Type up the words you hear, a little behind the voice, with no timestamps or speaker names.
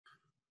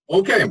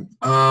Okay,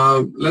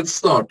 let's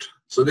start.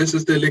 So this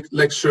is the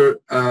lecture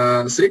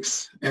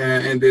 6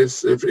 in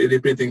this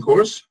 3D printing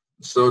course.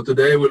 So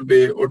today will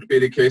be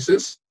orthopedic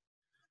cases,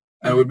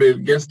 and will be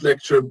guest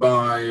lecture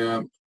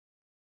by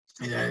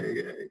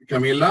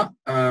Camilla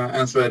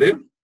and Sverrir.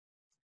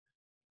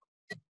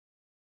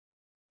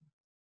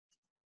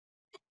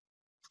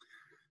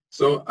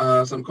 So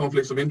some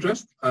conflicts of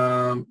interest.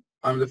 I'm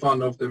the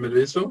founder of the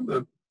Medviso,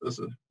 that as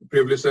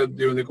previously said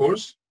during the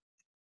course.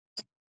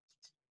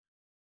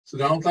 So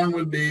the outline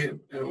will be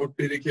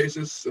orthopedic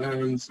cases,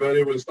 and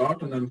Sverrir will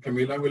start, and then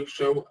Camilla will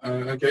show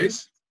a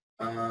case.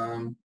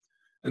 And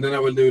then I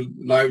will do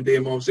live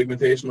demo of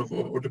segmentation of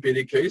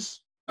orthopedic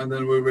case, and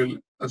then we will,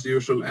 as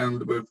usual,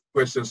 end with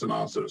questions and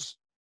answers.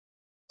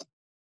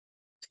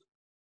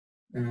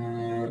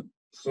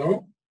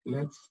 So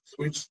let's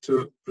switch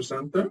to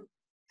presenter.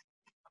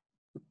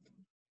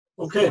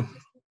 Okay.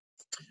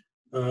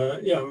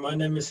 Yeah, my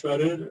name is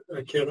Sverrir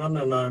Kiran,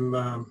 and I'm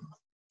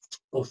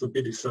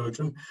orthopedic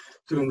surgeon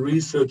doing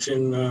research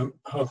in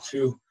how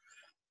to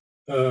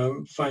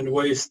find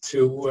ways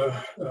to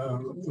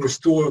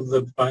restore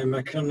the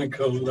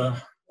biomechanical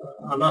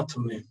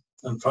anatomy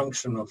and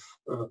function of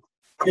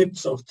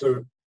hips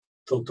after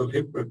total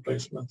hip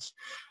replacements.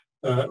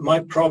 My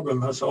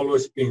problem has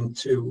always been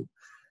to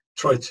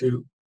try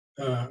to,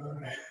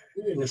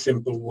 in a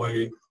simple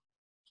way,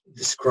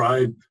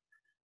 describe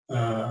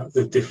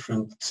the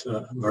different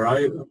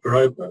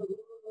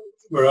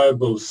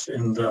variables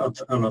in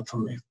the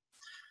anatomy,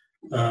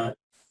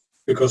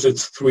 because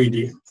it's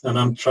 3D, and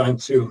I'm trying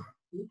to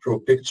draw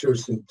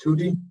pictures in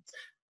 2D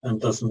and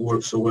it doesn't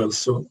work so well.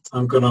 So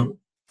I'm gonna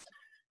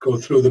go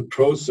through the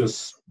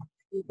process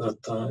that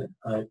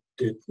I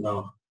did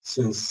now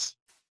since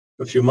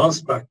a few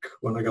months back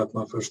when I got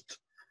my first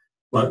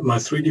my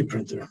 3D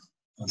printer,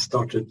 and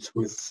started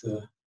with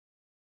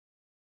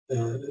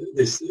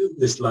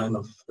this line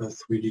of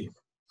 3D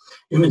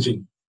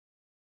imaging.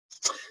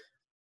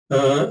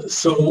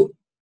 So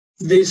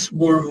these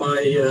were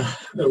my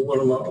one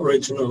of my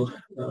original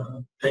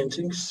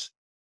paintings.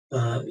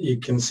 You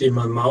can see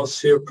my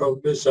mouse here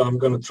probably, so I'm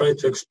going to try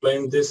to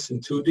explain this in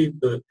 2D,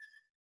 but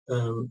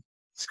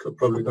it's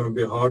probably going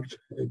to be hard.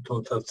 You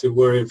don't have to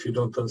worry if you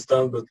don't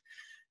understand, but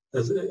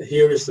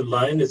here is the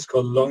line. It's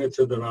called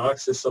longitudinal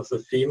axis of the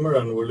femur,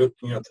 and we're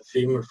looking at the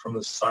femur from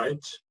the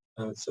side,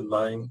 and it's a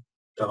lying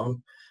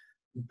down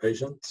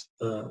patient.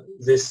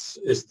 This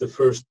is the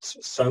first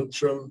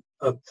centrum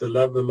at the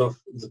level of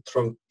the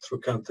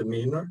trochanter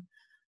minor.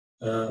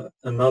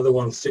 Another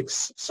one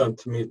 6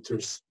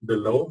 centimeters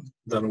below.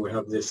 Then we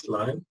have this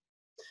line.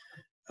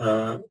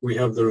 We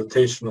have the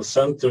rotational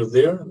center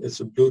there. It's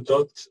a blue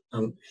dot,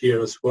 and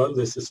here as well.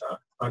 This is an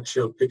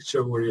actual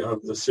picture where you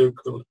have the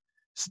circle,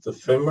 it's the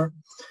femur,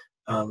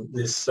 and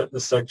this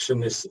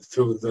section is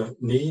through the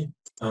knee,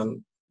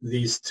 and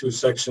these two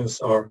sections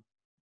are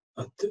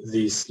at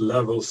these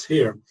levels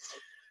here.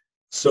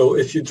 So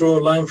if you draw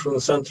a line from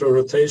the center of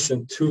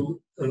rotation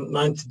to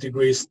 90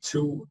 degrees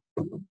to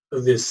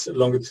this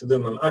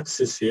longitudinal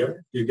axis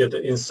here, you get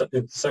an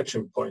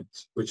intersection point,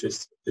 which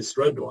is this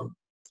red one,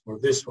 or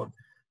this one,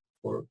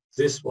 or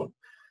this one.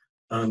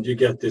 And you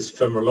get this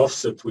femoral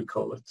offset, we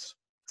call it.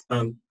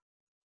 And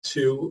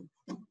to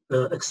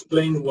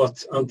explain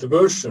what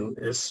anteversion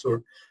is,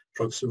 or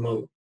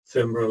proximal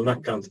femoral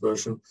neck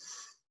anteversion,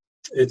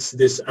 it's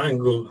this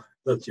angle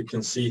that you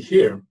can see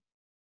here.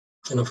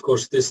 And of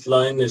course this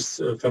line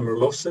is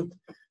femoral offset,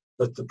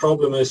 but the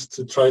problem is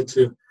to try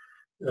to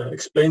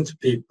explain to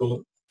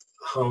people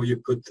how you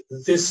put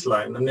this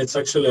line, and it's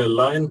actually a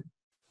line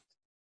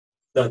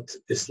that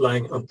is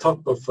lying on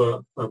top of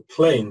a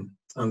plane,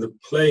 and the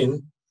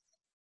plane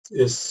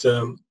is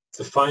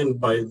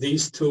defined by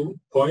these 2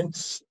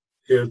 points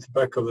here at the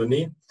back of the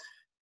knee,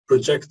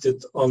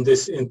 projected on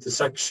this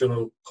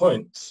intersectional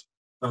point,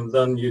 and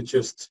then you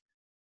just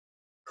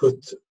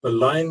put a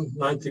line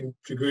 90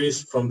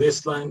 degrees from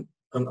this line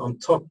and on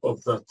top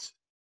of that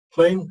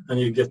plane, and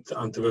you get the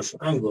anteversion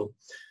angle.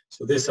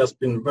 So this has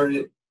been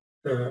very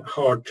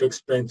hard to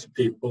explain to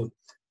people,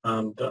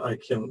 and I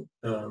can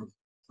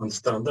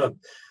understand that.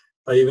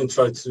 I even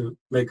tried to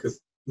make a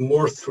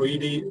more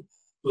 3D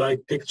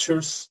like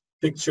picture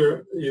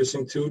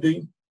using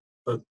 2D,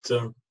 but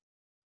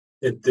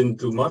it didn't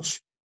do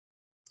much.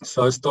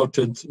 So I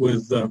started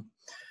with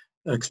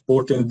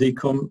exporting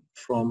DCOM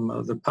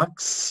from the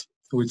PACS,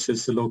 which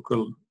is a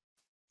local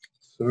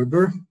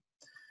server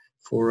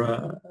for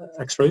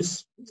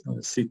X-rays,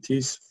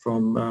 CTs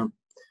from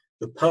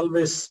the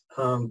pelvis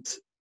and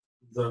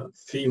the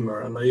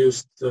femur, and I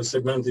used the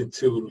segmenting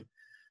tool,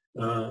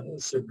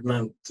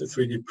 Segment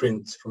 3D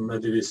print from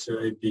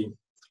Medviso AB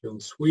in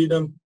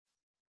Sweden,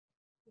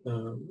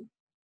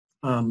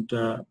 and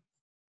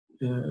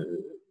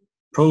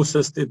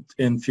processed it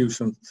in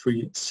Fusion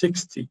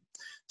 360.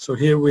 So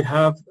here we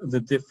have the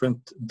different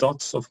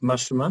dots of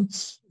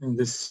measurements in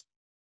this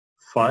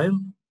file.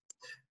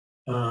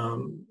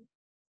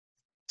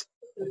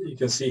 You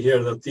can see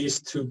here that these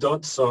 2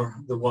 dots are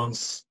the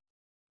ones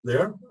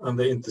there, and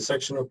the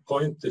intersectional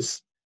point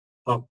is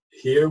up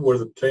here where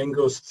the plane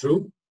goes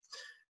through.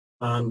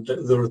 and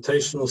the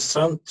rotational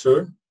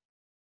center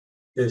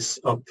is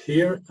up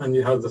here, and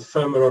you have the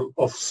femoral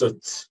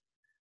offset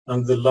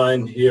and the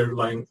line here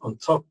lying on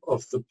top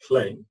of the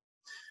plane.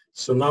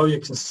 So now you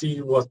can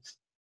see what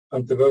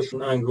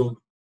anteversion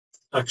angle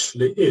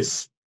actually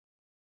is.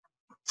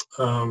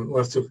 We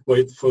have to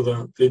wait for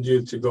the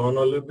video to go on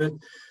a little bit.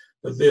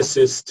 But this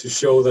is to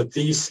show that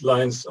these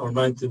lines are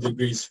 90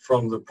 degrees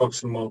from the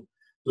proximal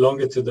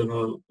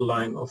longitudinal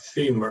line of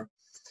femur.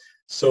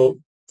 So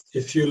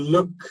if you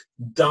look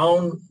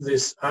down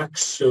this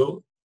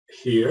axial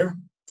here,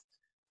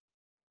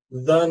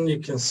 then you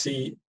can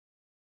see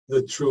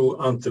the true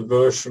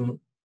anteversion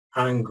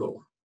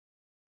angle.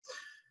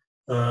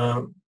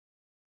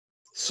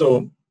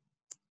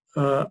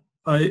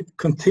 I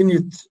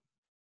continued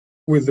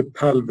with the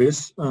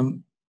pelvis,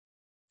 and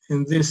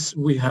in this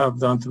we have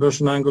the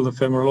anteversion angle, the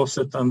femoral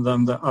offset, and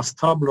then the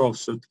acetabular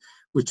offset,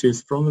 which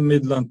is from the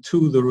midline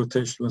to the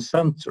rotational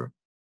center.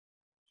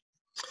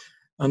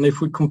 And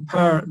if we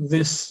compare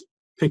this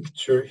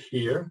picture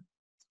here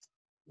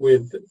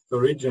with the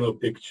original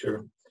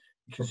picture,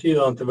 you can see the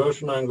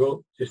anteversion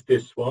angle is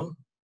this one,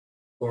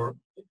 or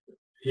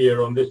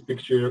here on this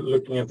picture you're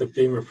looking at the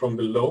femur from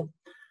below,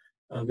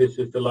 and this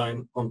is the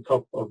line on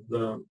top of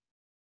the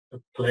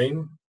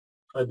plane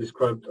I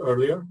described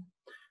earlier.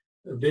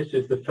 This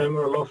is the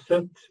femoral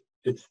offset,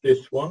 it's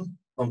this one.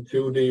 On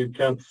 2D you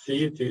can't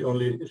see it, you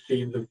only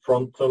see the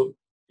frontal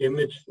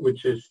image,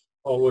 which is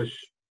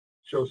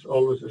shows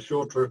always a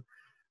shorter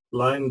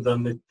line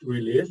than it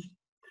really is.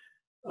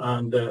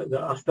 And the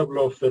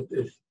acetabular offset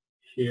is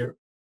here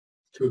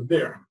to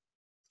there.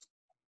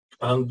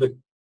 And the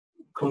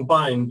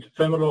combined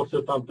femoral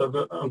offset,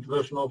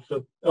 anteversion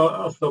offset,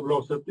 acetabular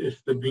offset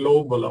is the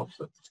global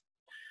offset.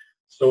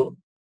 So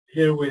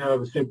here we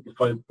have a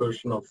simplified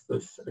version of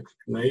this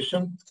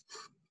explanation.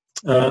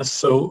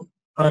 So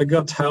I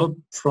got help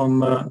from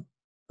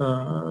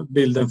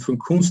Bild- and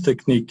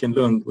Funktionsteknik in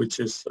Lund, which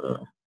is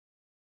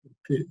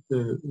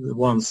the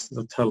ones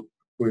that help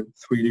with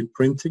 3D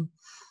printing.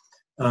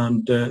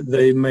 And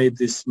they made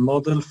this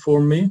model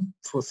for me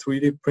for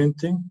 3D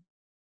printing.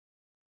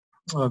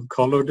 I've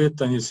colored it,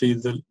 and you see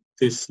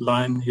this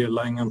line here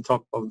lying on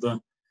top of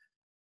the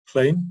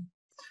plane.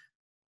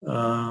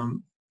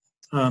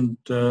 And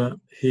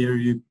here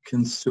you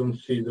can soon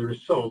see the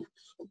results.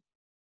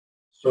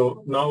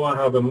 So now I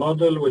have a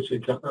model which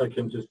I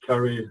can just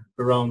carry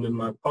around in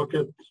my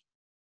pocket,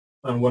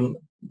 and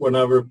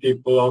whenever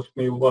people ask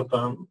me what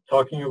I'm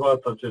talking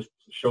about, I just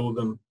show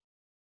them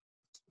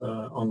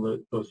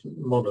on those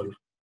model.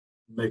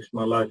 It makes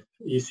my life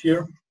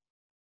easier.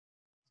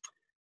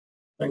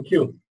 Thank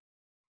you.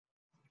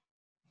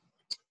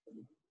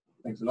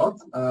 Thanks a lot.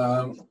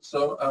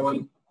 So I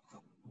will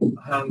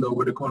hand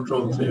over the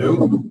control to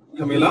you,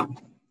 Camilla.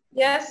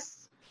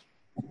 Yes.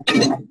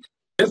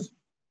 Yes.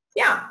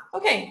 Yeah.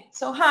 Okay.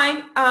 So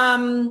hi,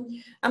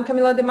 I'm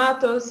Camilla De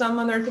Matos. I'm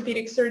an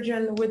orthopedic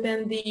surgeon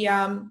within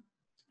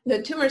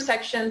the tumor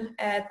section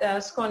at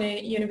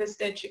Skåne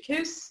University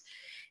Hospital,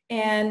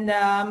 and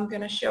I'm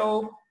going to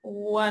show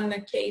one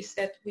case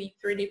that we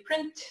 3D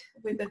print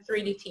with the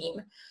 3D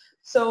team.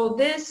 So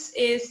this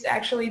is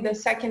actually the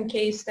second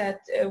case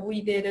that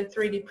we did a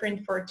 3D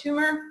print for a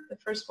tumor. The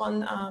first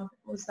one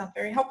was not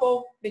very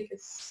helpful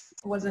because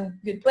it wasn't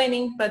good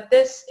planing, but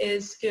this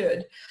is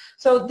good.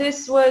 So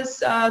this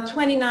was a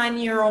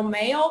 29-year-old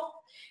male,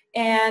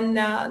 and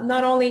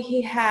not only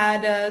he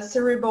had a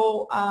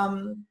cerebral,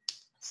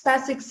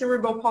 spastic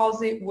cerebral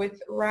palsy with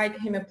right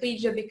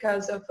hemiplegia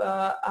because of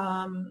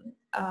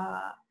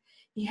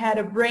he had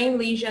a brain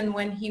lesion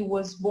when he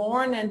was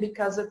born, and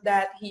because of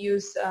that he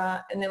used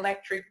an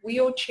electric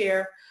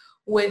wheelchair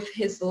with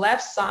his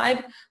left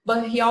side,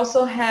 but he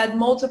also had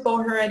multiple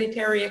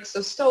hereditary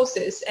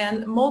exostosis,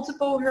 and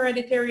multiple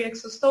hereditary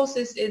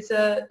exostosis is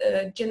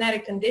a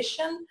genetic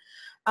condition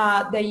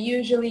that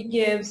usually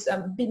gives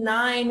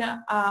benign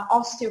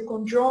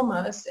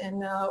osteochondromas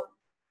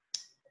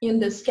in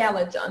the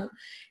skeleton.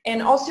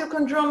 And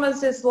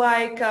osteochondromas is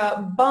like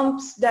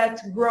bumps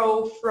that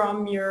grow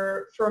from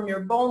your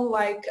bone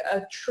like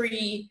a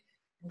tree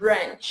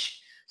branch.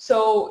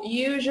 So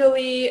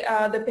usually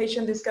the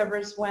patient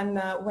discovers when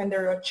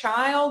they're a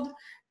child,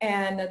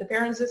 and the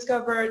parents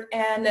discover it,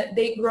 and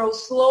they grow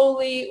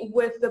slowly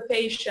with the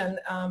patient,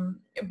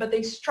 but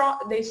they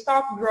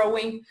stop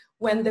growing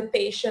when the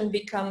patient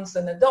becomes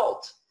an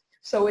adult.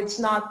 So it's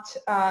not,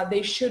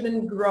 they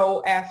shouldn't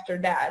grow after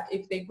that.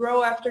 If they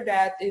grow after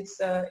that, it's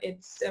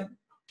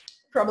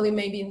probably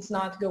maybe it's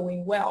not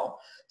going well.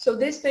 So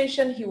this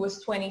patient, he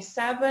was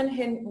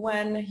 27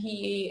 when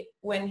he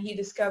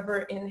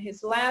discovered in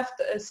his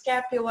left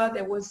scapula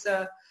there was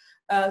a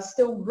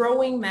still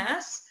growing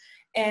mass,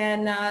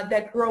 and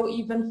that grow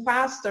even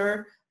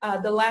faster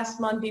the last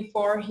month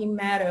before he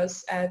met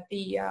us at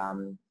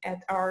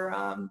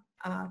our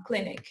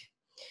clinic.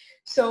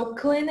 So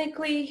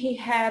clinically, he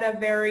had a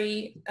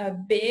very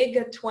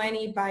big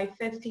 20 by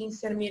 15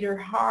 centimeter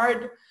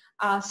hard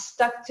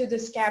stuck to the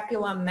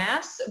scapula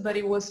mass, but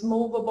it was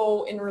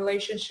movable in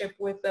relationship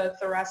with the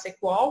thoracic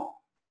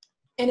wall,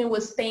 and it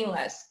was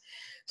painless.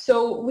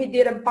 So we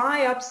did a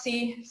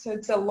biopsy, so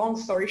it's a long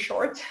story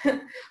short,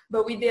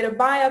 but we did a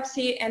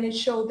biopsy and it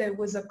showed there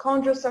was a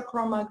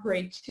chondrosarcoma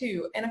grade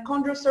 2. And a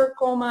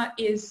chondrosarcoma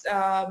is,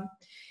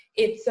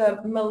 it's a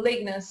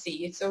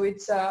malignancy, so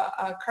it's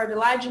a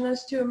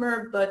cartilaginous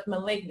tumor but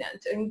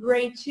malignant. And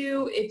grade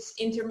 2, it's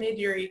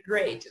intermediary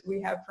grade.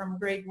 We have from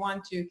grade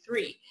 1 to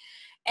 3.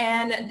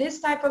 And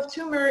this type of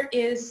tumor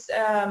is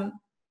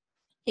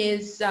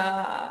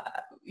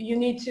you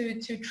need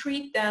to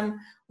treat them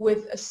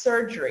with a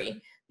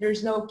surgery.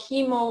 There's no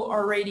chemo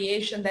or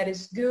radiation that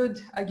is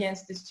good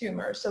against this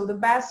tumor. So the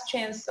best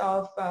chance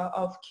of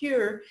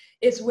cure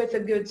is with a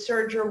good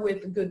surgery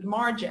with good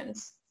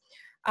margins.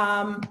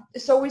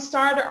 So we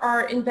started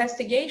our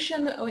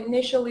investigation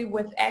initially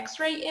with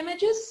X-ray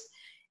images,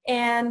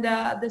 and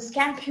the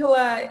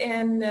scapula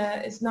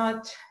is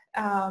not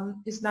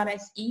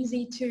as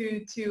easy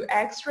to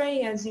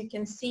X-ray. As you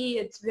can see,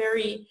 it's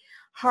very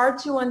hard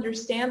to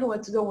understand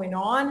what's going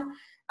on.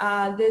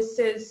 This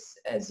is,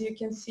 as you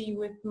can see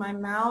with my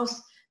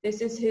mouse,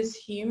 this is his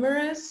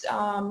humerus,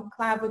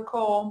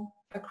 clavicle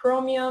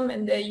acromion,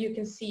 and then you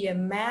can see a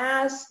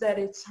mass that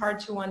it's hard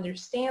to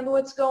understand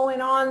what's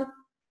going on.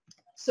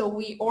 So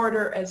we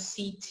order a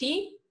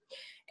CT,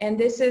 and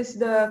this is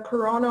the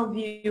coronal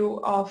view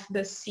of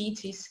the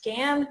CT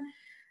scan.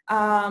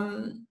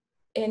 And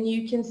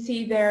you can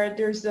see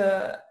there's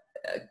a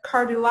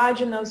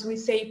cartilaginous, we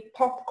say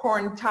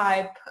popcorn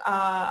type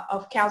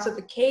of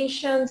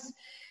calcifications.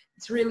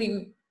 It's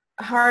really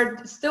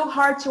hard, still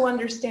hard to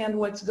understand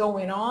what's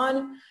going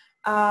on.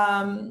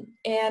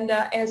 And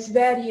as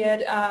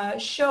Verrier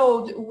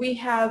showed, we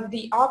have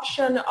the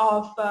option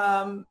of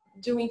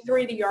doing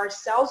 3D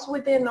ourselves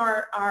within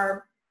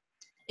our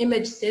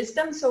image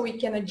system, so we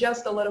can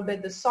adjust a little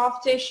bit the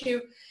soft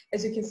tissue.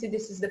 As you can see,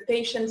 this is the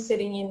patient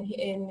sitting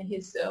in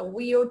his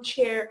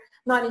wheelchair,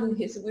 not in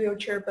his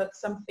wheelchair, but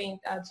something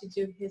to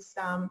do his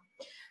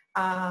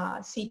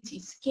CT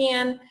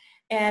scan.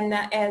 And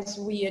as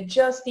we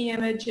adjust the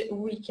image,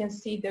 we can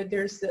see that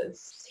there's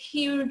this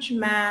huge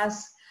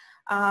mass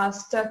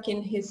stuck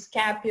in his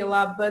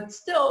scapula, but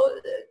still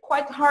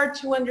quite hard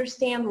to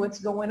understand what's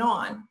going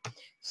on.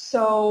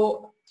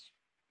 So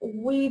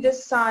we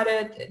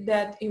decided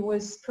that it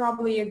was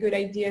probably a good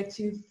idea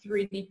to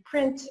 3D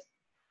print,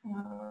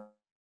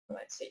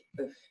 let's see,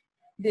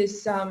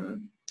 this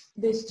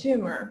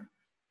tumor.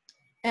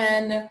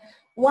 And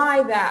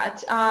why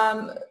that?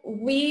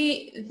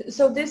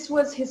 So this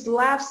was his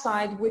left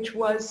side, which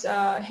was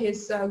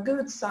his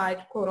good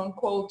side, quote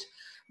unquote,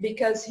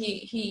 because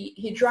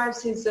he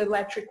drives his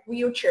electric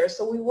wheelchair.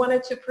 So we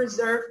wanted to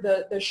preserve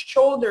the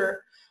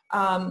shoulder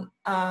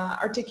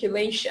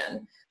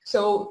articulation,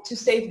 so to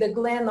save the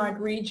glenoid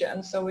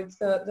region. So it's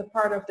the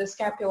part of the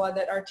scapula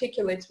that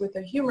articulates with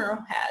the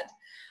humeral head.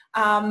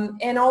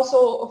 And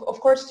also, of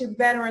course, to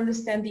better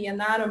understand the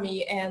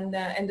anatomy and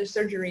the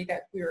surgery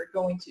that we were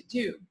going to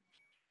do.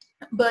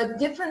 But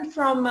different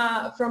from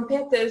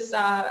Peter's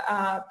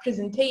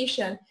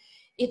presentation,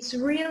 it's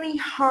really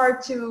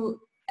hard to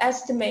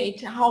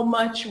estimate how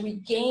much we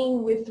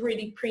gain with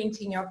 3D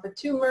printing of the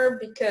tumor,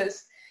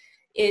 because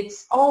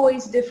it's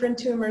always different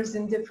tumors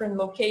in different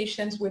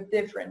locations with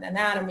different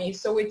anatomy.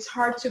 So it's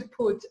hard to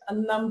put a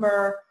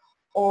number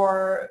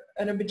or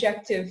an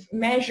objective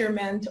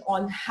measurement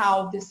on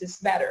how this is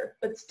better,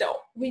 but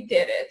still, we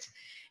did it.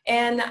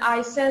 And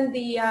I sent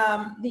the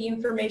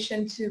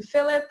information to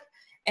Philip,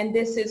 and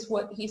this is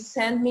what he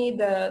sent me,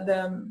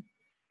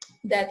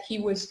 that he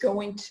was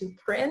going to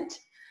print.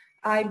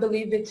 I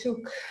believe it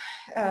took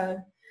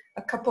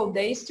a couple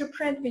days to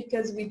print,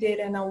 because we did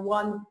in a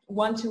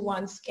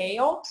one-to-one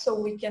scale, so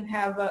we can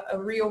have a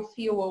real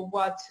feel of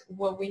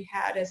what we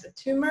had as a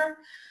tumor.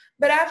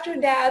 But after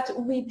that,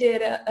 we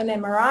did an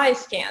MRI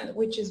scan,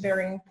 which is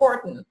very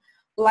important.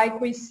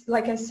 Like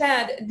I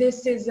said,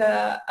 this is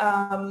a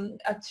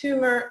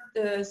tumor,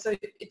 so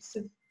it's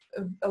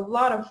a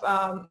lot of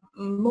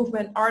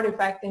movement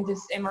artifact in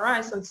this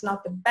MRI, so it's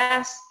not the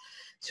best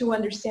to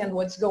understand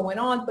what's going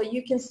on, but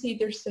you can see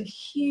there's a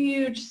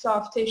huge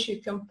soft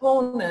tissue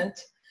component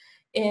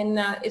in,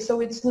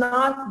 so it's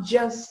not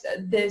just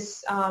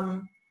this,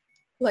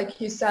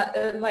 like you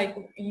said,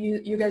 like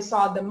you guys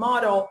saw the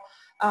model,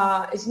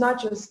 it's not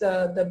just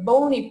the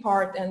bony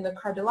part and the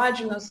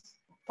cartilaginous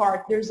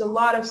part. There's a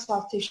lot of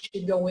soft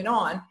tissue going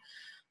on.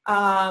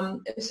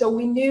 So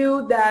we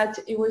knew that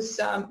it was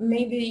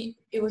maybe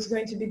it was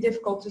going to be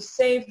difficult to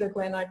save the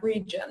glenoid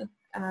region,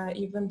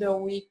 even though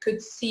we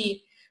could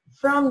see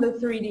from the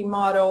 3D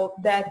model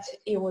that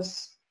it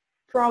was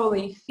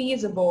probably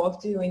feasible of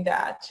doing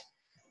that.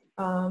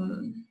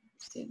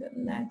 See the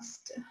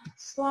next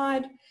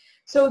slide.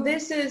 So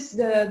this is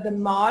the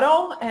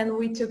model, and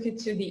we took it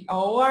to the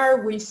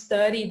OR. We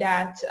studied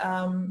that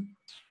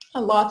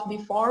a lot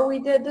before we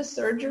did the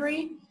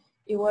surgery.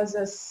 It was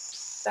a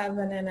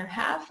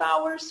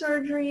 7.5-hour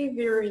surgery,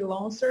 very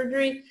long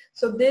surgery.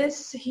 So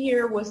this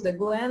here was the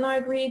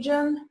glenoid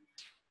region.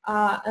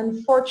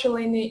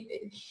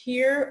 Unfortunately,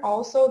 here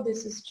also,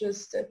 this is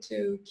just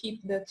to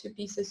keep the two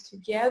pieces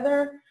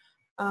together,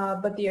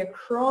 but the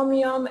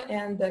acromion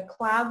and the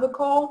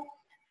clavicle,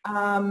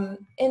 And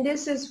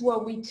this is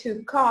what we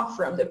took off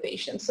from the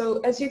patient. So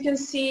as you can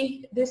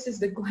see, this is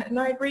the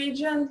glenoid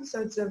region.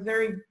 So it's a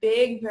very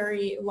big,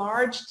 very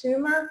large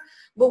tumor,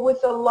 but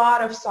with a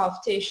lot of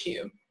soft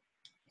tissue.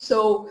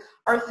 So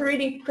our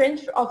 3D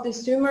print of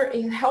this tumor,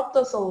 it helped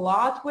us a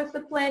lot with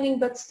the planning,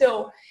 but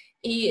still,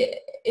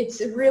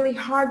 it's really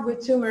hard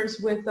with tumors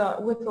with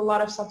a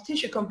lot of soft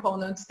tissue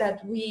components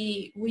that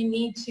we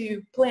need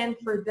to plan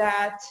for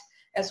that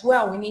as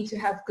well. We need to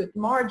have good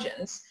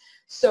margins.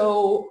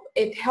 So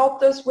it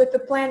helped us with the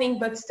planning,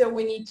 but still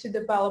we need to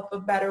develop a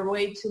better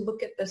way to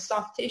look at the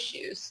soft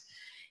tissues.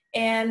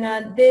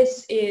 And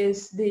this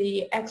is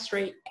the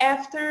X-ray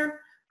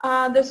after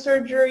the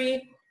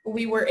surgery.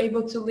 We were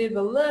able to leave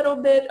a little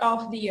bit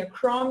of the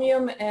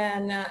acromion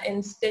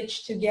and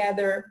stitch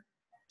together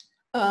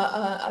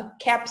a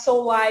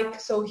capsule-like,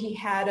 so he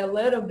had a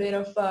little bit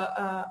of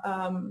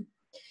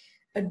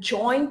a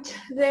joint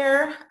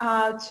there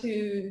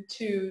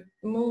to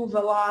move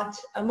a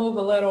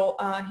little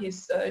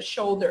his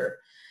shoulder,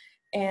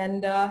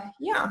 and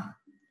yeah,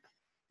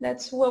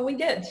 that's what we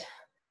did.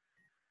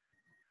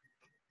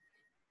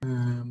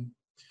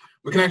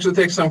 We can actually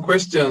take some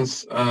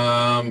questions.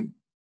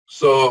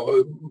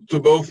 So to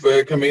both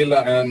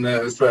Camilla and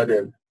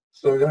Sverre.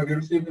 So have you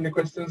received any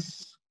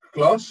questions,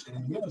 Claes?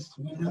 Yes,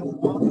 we have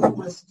one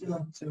question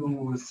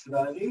to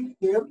Sverre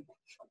here,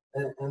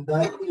 and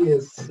that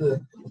is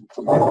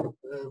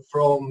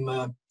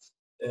from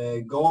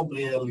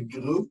Gabriel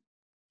Group,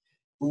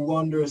 who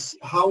wonders,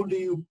 how do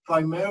you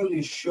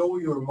primarily show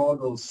your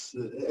models,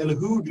 and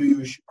who do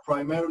you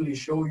primarily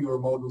show your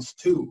models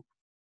to?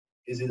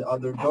 Is it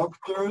other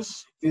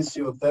doctors,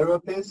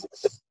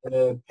 physiotherapists,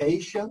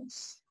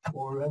 patients,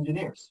 or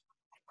engineers?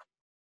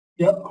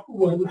 Yeah,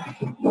 well,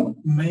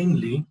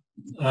 mainly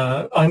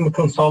I'm a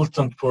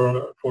consultant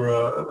for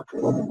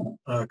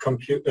a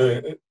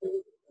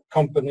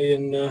company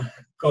in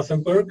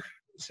Gothenburg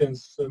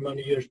since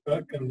many years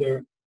back, and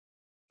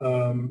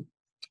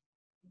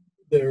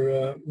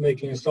they're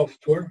making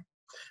software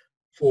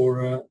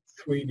for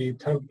 3D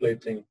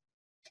templating.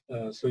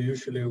 So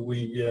usually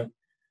we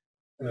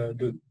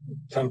do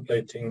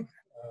templating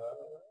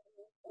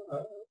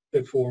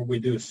before we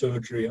do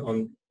surgery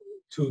on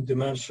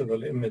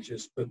two-dimensional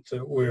images, but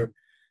we're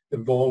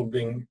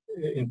evolving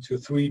into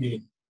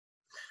 3D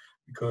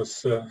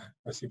because,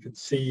 as you could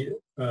see,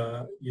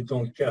 you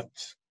don't get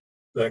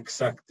the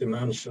exact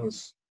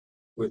dimensions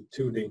with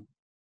 2D.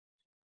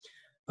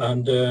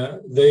 And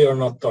they are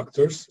not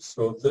doctors,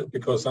 so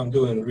because I'm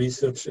doing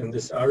research in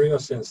this area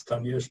since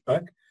 10 years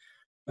back,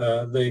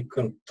 they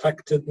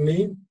contacted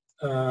me,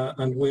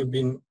 and we've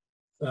been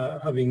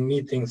having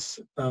meetings,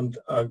 and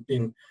I've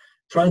been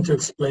trying to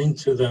explain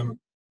to them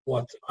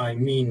what I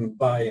mean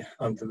by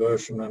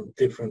anteversion and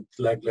different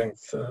leg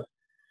length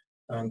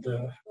and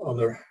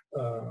other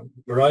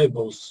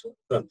variables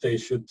that they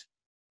should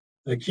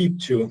keep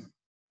to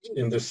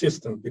in the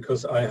system,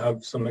 because I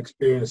have some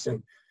experience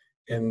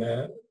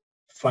in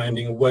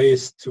finding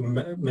ways to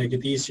make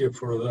it easier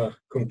for the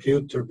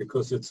computer,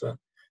 because it's a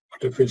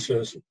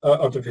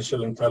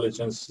artificial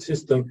intelligence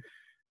system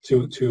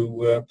to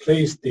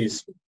place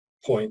these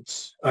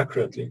points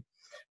accurately.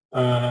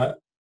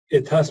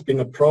 It has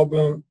been a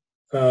problem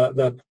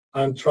that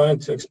I'm trying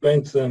to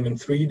explain to them in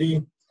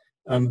 3D,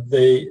 and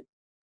they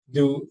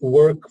do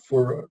work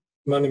for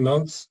many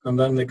months, and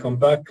then they come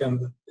back,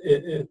 and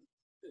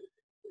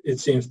it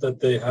seems that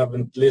they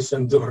haven't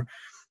listened or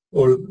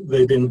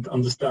they didn't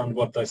understand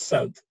what I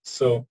said.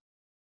 So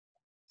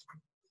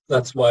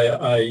that's why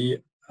I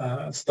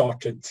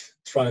started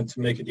trying to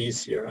make it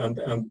easier,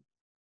 and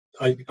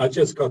I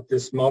just got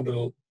this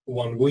model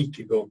 1 week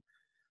ago.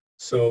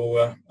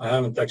 So I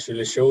haven't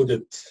actually showed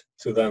it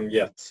to them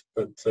yet,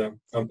 but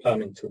I'm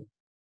planning to.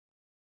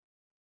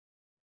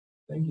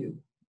 Thank you.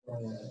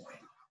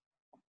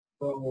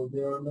 So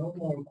there are no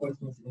more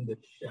questions in the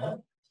chat.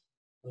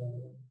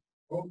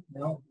 Oh,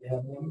 now we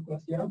have one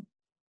question.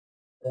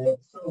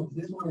 So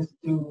this one is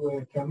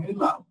to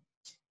Camilla.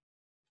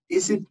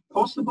 Is it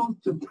possible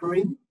to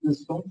print the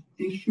soft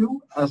tissue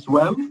as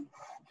well?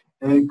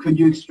 Could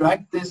you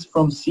extract this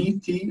from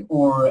CT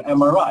or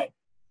MRI?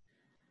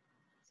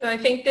 So I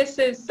think this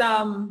is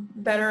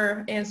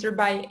better answered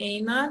by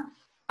Einar.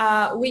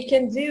 We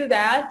can do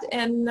that,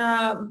 and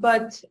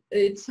but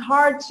it's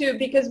hard to,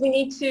 because we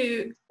need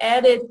to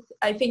edit.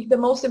 I think the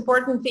most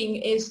important thing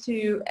is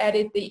to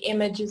edit the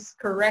images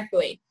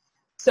correctly.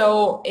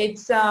 So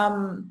it's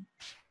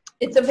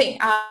something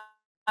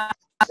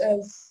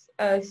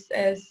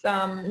as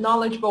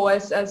knowledgeable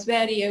as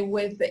Sverre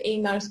with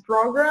Einar's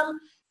program,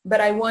 but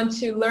I want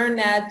to learn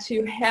that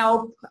to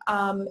help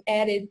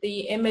edit the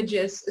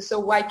images,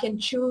 so I can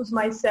choose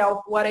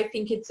myself what I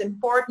think it's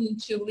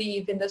important to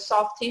leave in the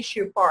soft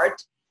tissue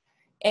part,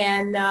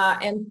 and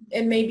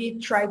maybe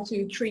try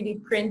to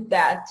 3D print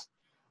that.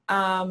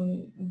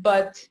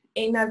 But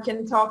Einar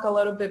can talk a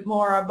little bit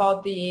more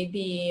about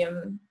the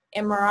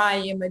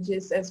MRI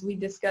images, as we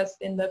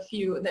discussed in the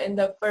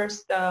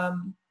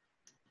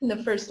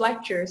first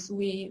lectures.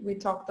 We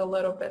talked a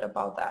little bit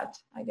about that,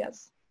 I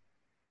guess.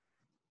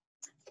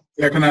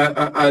 Yeah, can I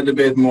add a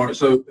bit more?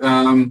 So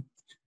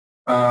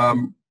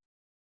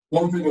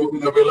one thing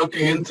that we're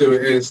looking into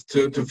is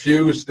to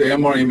fuse the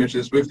MR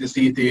images with the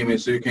CT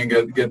image so you can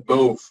get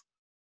both.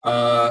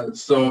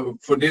 So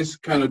for this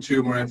kind of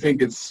tumor, I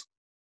think it's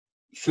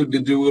should be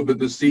doable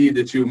to see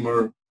the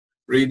tumor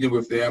reading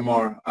with the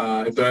MR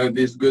if there are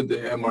these good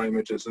MR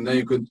images, and then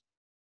you could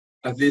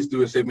at least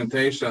do a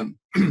segmentation.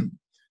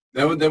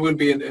 There will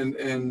be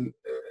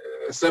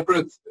a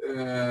separate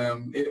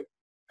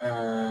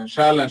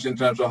challenge in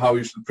terms of how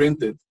you should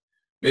print it.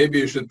 Maybe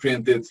you should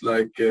print it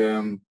like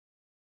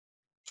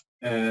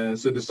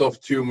so the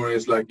soft tumor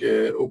is like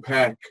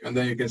opaque, and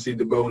then you can see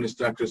the bony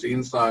structures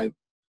inside.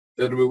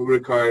 That will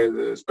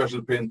require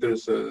special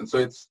printers, so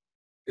it's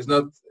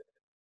not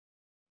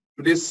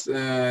for this.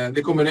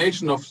 The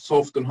combination of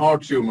soft and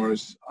hard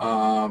tumors,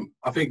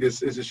 I think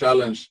this is a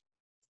challenge,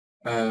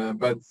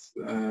 but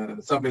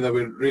something that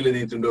we really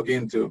need to look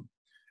into,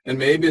 and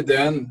maybe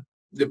then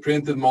the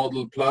printed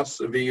model plus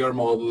a VR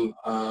model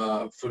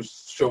for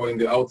showing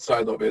the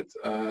outside of it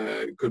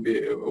could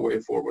be a way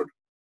forward.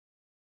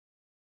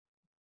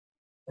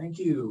 Thank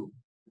you.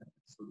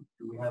 So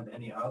do we have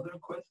any other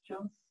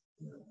questions?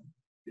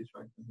 Please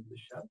write them in the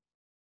chat.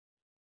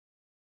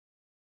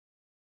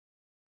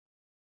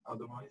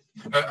 Otherwise,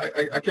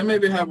 I can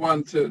maybe have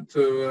one to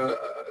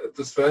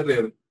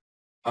Sverrir.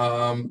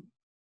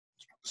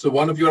 So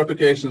one of your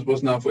applications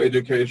was now for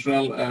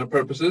educational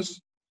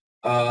purposes.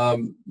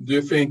 Do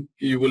you think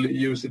you will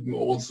use it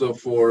also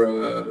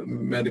for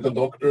medical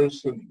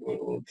doctors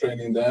or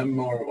training them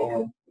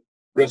or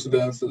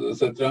residents,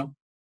 etc.,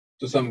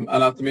 to some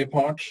anatomy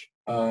parts?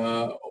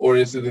 Or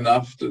is it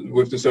enough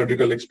with the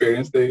surgical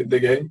experience they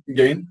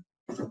gain?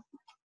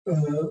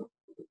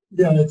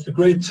 Yeah, it's a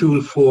great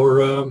tool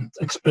for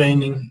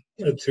explaining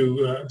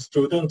to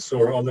students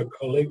or other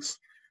colleagues,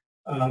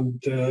 and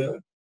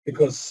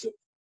because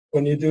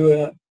when you do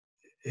a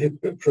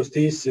hip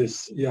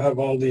prosthesis, you have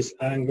all these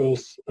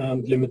angles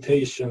and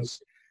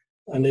limitations,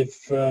 and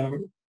if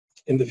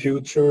in the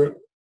future,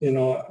 you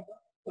know,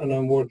 and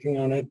I'm working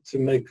on it to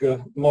make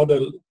a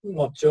model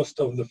not just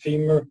of the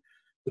femur,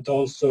 but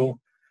also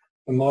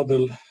a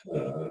model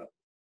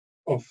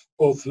of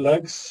both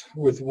legs,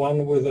 with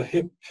one with a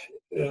hip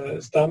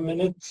stem in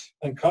it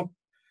and cup,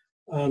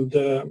 and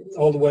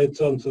all the way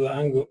down to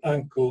the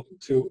ankle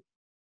to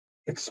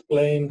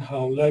explain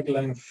how leg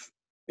length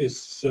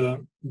is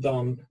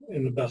done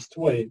in the best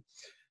way.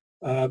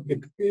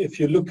 If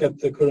you look at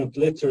the current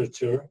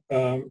literature,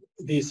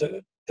 these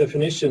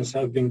definitions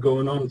have been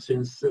going on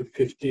since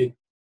 50,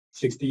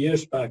 60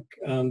 years back,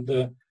 and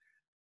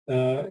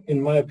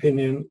in my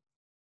opinion,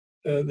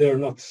 they're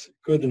not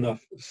good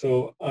enough.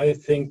 So I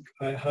think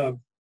I have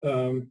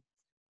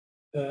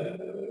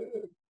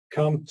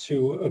come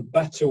to a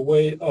better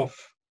way of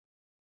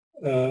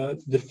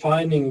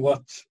defining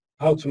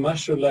how to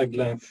measure leg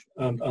length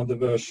and the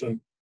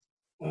version,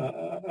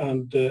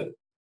 and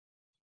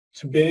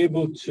to be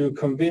able to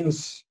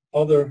convince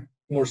other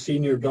more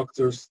senior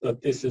doctors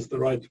that this is the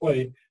right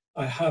way,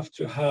 I have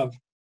to have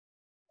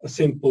a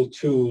simple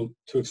tool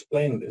to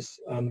explain this,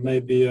 and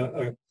maybe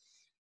a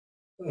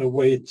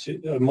way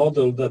to a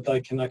model that I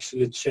can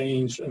actually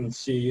change and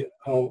see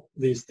how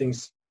these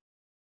things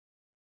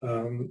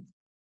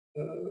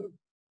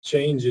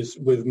changes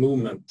with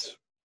movement.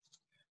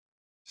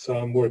 So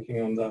I'm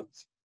working on that.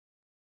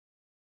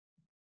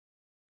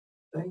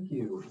 thank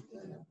you.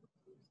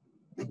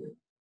 We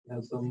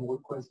have some more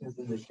questions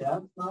in the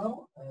chat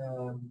now.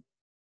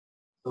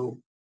 So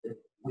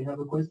we have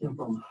a question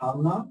from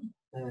Hannah,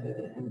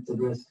 and it's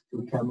addressed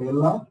to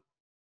Camilla.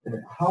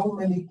 How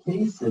many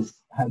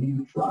cases have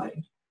you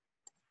tried?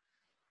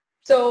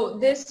 So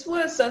this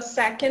was a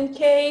second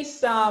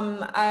case.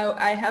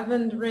 I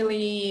haven't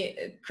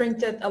really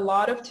printed a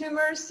lot of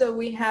tumors, so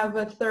we have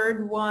a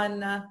third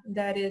one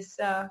that is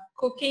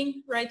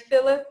cooking, right,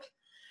 Philip?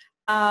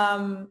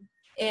 But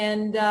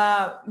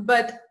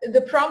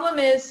the problem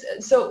is,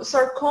 so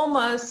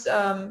sarcomas,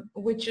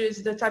 which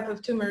is the type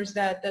of tumors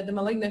that the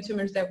malignant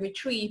tumors that we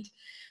treat,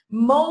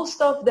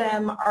 most of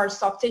them are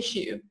soft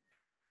tissue.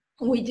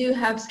 We do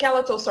have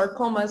skeletal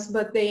sarcomas,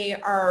 but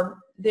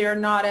they're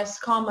not as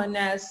common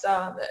as,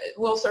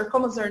 well,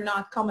 sarcomas are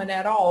not common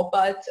at all,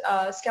 but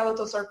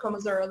skeletal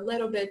sarcomas are a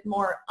little bit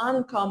more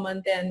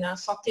uncommon than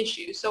soft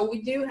tissue. So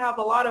we do have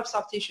a lot of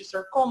soft tissue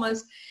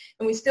sarcomas,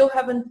 and we still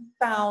haven't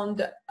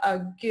found a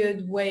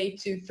good way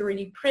to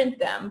 3D print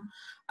them.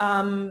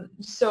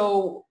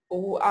 So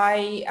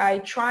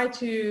I try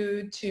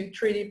to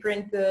 3D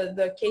print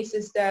the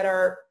cases that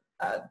are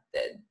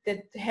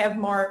that have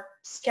more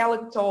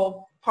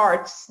skeletal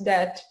parts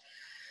that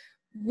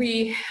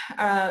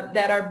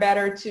that are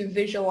better to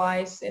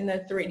visualize in a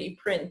 3D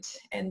print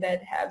and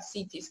that have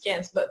CT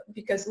scans. But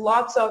because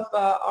lots of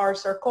our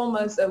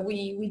sarcomas,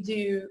 we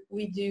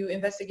do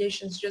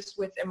investigations just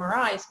with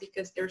MRIs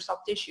because they're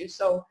soft tissue.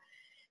 So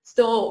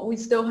we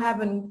still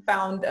haven't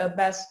found the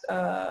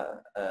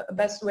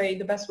best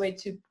way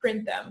to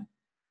print them,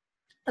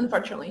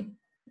 unfortunately.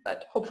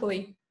 But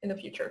hopefully in the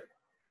future.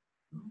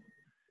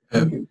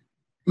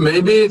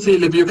 Maybe,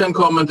 Philip, you can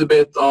comment a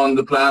bit on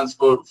the plans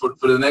for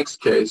the next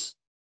case.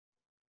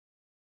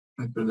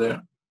 If you're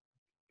there.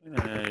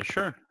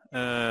 Sure.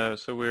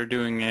 So we're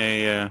doing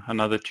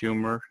another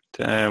tumor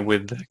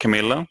with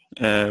Camilla.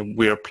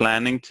 We are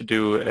planning to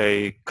do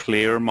a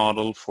clear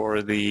model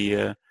for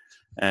the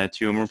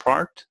tumor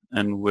part,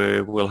 and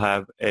we will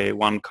have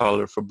one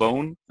color for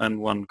bone and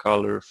one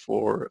color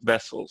for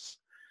vessels,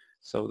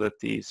 so that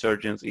the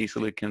surgeons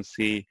easily can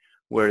see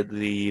where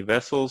the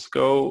vessels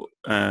go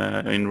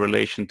in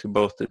relation to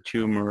both the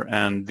tumor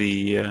and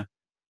the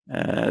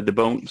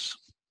bones.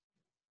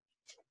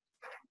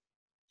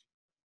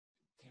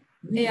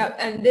 Yeah,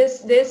 and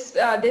this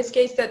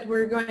case that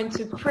we're going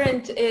to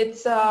print,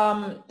 it's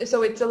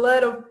so it's a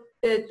little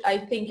bit, I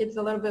think it's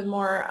a little bit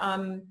more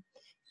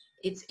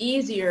it's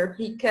easier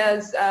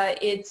because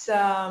it's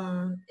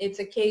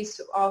a case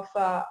of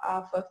a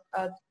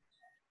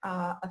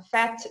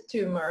fat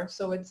tumor,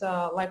 so it's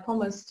a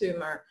lipomas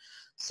tumor.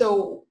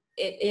 So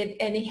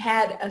it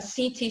had a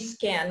CT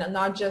scan,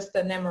 not just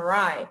an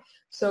MRI.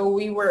 So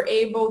we were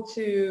able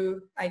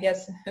to, I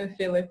guess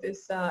Philip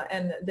is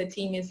and the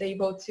team is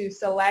able to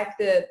select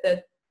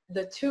the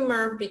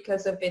tumor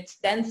because of its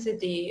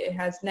density. It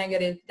has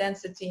negative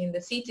density in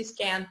the CT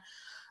scan,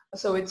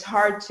 so it's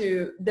hard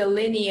to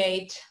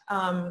delineate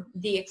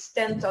the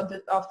extent of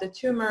the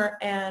tumor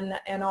and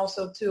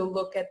also to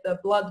look at the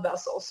blood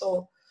vessel.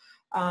 So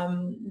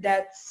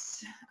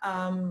that's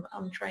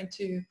I'm trying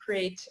to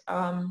create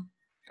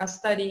a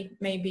study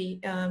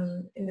maybe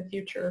in the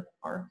future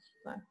or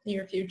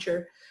near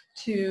future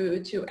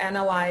to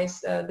analyze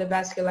the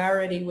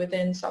vascularity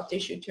within soft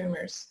tissue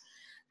tumors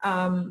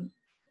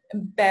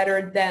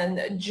better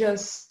than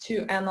just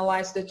to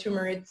analyze the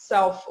tumor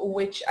itself,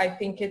 which I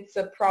think it's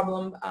a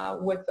problem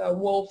with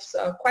Wolf's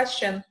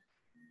question.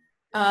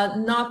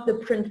 Not the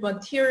print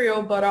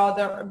material,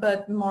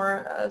 but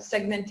more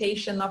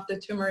segmentation of the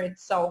tumor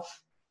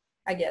itself,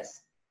 I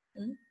guess.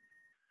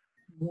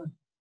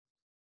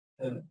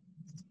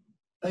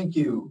 Thank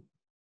you.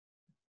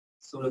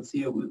 So let's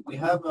see. We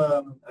have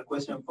a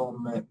question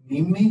from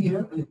Mimi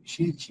here.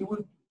 She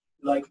would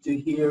like to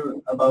hear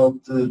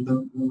about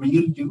the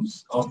real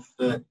use of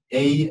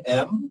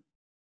AM.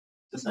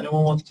 Does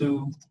anyone want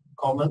to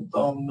comment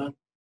on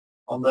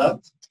that?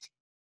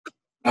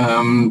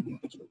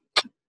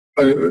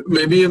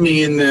 Maybe you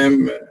mean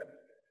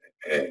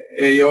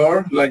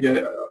AR, like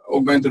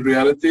augmented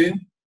reality,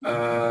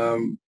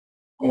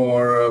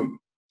 or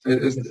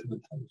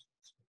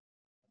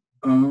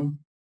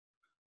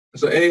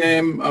so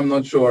AM, I'm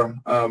not sure,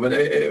 but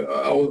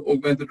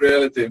augmented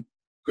reality.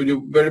 Could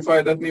you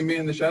verify that, Mimi,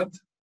 in the chat?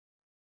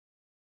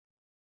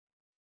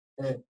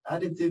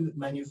 Additive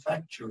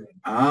manufacturing.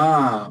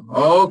 Ah,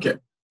 okay.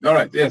 All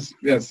right. Yes.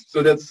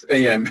 So that's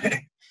AM.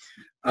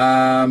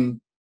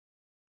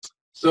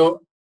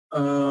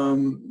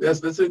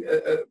 Yes, that's a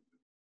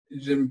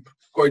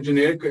quite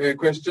generic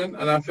question,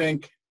 and I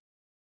think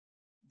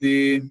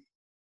it's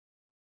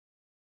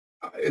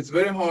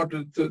very hard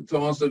to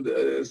answer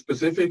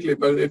specifically.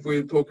 But if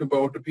we talk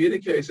about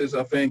orthopedic cases,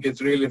 I think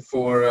it's really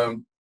for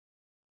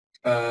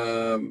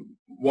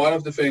one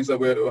of the things that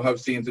we have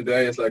seen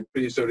today is like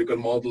pre-surgical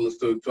models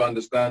to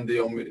understand the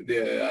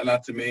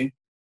anatomy,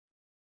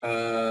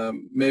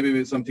 maybe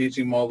with some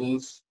teaching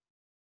models.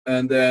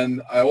 And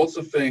then I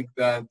also think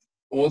that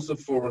also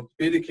for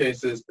orthopedic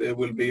cases, there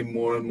will be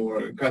more and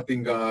more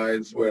cutting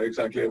guides where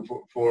exactly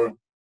for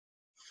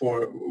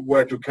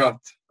where to cut.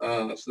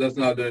 So that's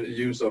another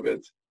use of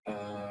it.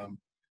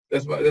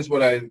 That's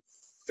what I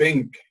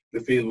think the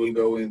field will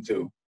go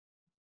into.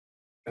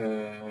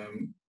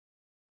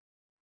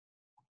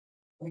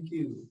 Thank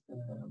you.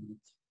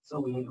 So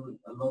we have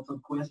a lot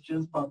of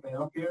questions popping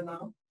up here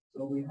now.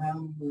 So we have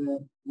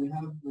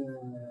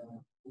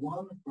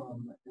one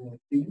from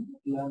Finn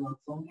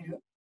Lennartsson here,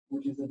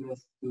 which is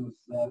addressed to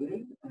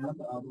Sverrir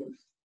and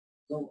others.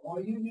 So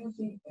are you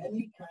using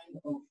any kind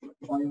of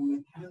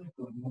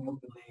biomechanical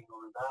modeling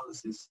or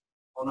analysis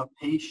on a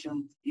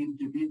patient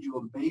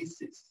individual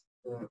basis?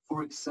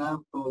 For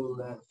example,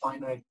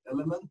 finite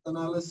element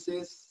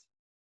analysis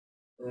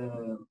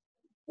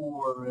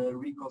or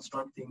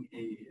reconstructing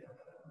a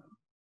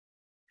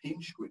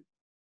pinch grip?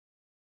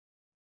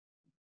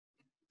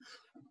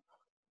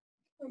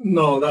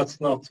 No, that's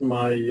not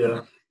my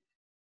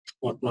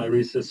what my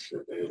research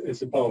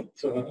is about.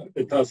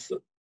 It has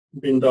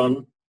been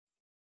done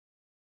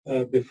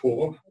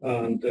before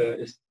and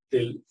is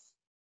still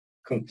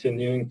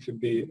continuing to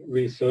be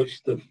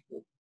researched, the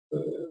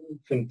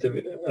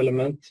finite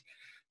element.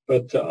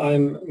 But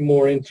I'm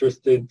more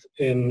interested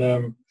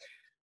in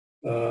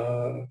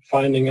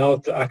finding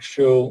out the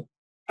actual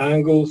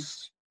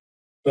angles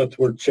that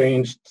were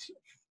changed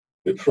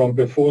from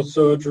before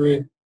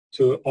surgery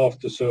to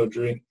after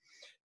surgery,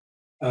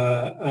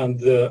 and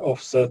the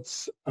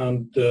offsets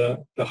and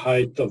the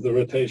height of the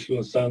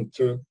rotational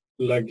center,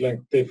 leg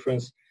length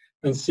difference,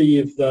 and see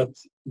if that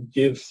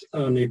gives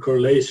any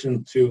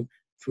correlation to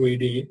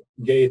 3D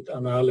gait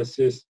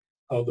analysis,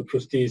 how the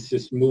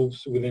prosthesis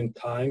moves within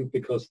time,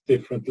 because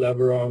different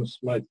lever arms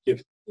might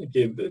give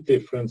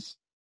difference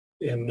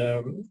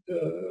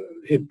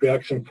hip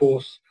reaction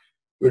force.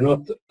 We're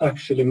not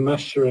actually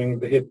measuring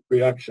the hip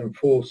reaction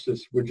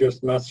forces. We're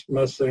just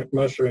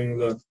measuring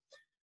the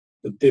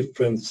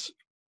difference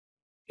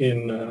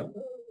in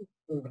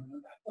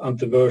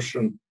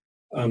antiversion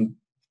and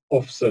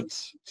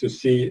offsets to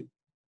see,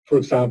 for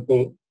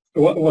example,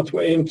 what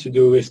we aim to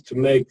do is to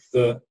make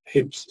the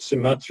hips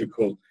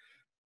symmetrical.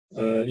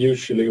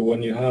 Usually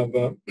when you have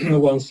a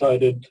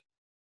one-sided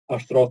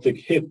arthrotic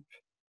hip,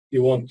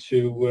 you want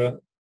to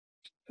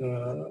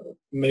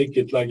make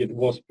it like it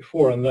was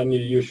before, and then you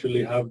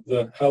usually have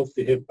the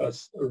healthy hip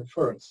as a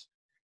reference.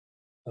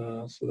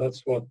 So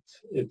that's what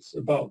it's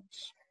about.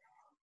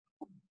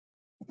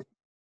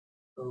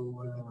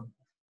 So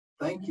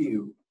thank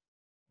you.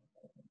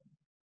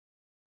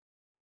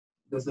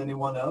 Does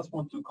anyone else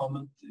want to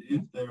comment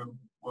if they're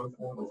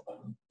working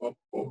on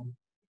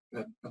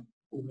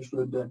we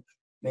should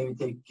maybe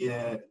take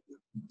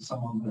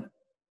some of the,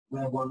 we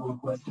have one more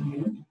question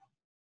here.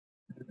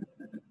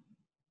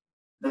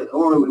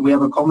 Or we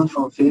have a comment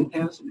from Finn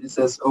here. It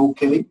says,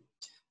 okay,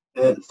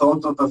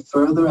 thought of a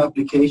further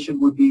application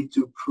would be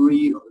to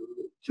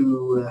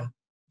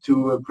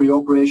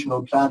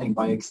pre-operational planning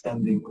by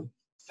extending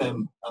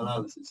FEM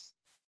analysis.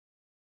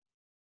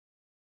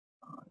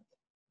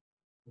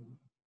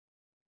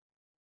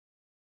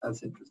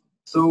 That's interesting.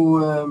 So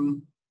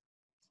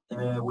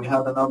we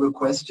have another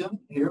question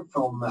here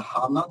from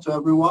Hannah to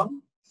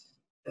everyone.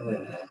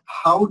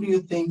 How do you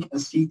think a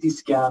CT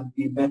scan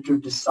be better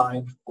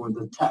designed for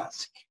the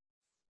task?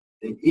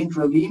 The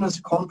intravenous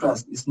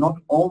contrast is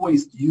not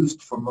always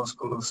used for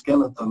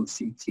musculoskeletal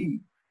CT,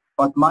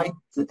 but might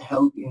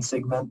help in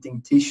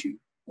segmenting tissue.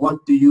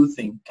 What do you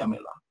think,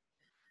 Camilla?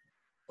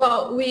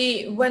 Well,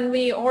 when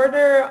we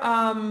order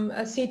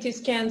CT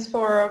scans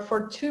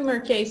for tumor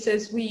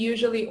cases, we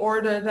usually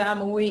order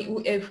them.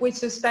 If we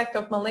suspect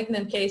of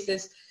malignant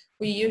cases,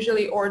 we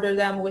usually order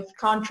them with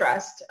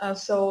contrast.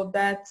 So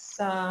that's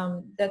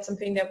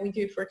something that we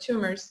do for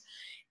tumors.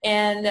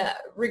 And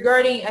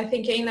regarding, I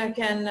think Aina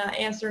can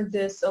answer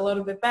this a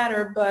little bit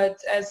better, but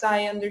as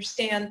I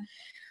understand,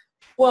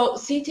 well,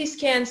 CT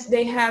scans,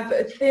 they have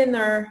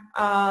thinner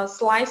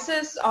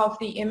slices of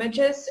the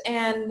images,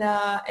 and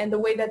the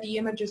way that the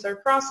images are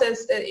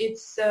processed,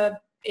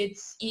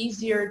 it's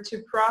easier to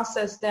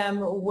process them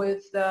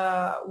with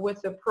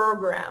the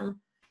program,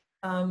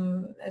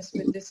 as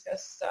we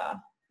discussed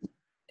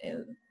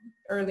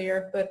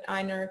earlier. But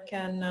Einar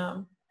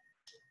can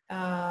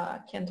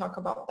talk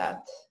about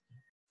that.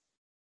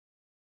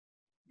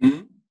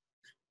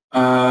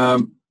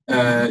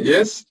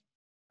 Yes.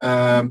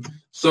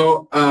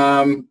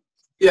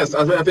 Yes,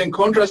 I think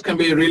contrast can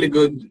be a really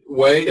good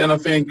way, and I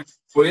think,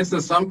 for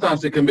instance,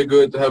 sometimes it can be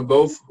good to have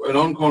both a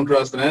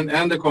non-contrast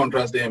and a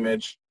contrast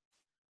image.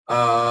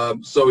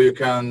 So you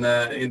can,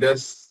 in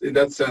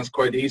that sense,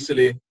 quite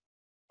easily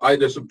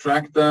either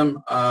subtract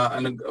them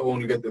and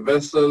only get the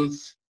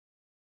vessels.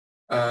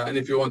 And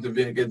if you want to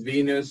get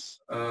venous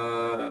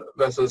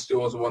vessels,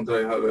 you also want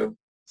to have a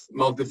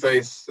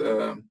multi-phase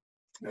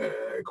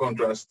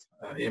contrast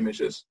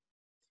images.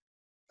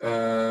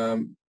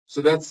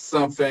 So that's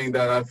something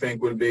that I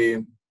think will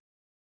be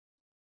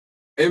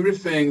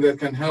everything that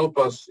can help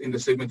us in the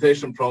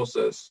segmentation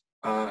process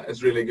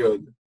is really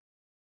good.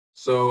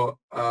 So,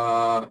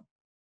 I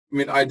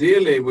mean,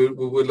 ideally, we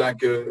would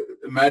like a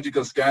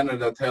magical scanner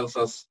that tells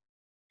us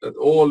that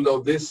all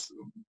of this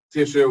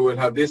tissue will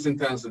have this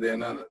intensity,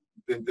 and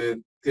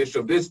the tissue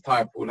of this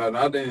type will have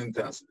another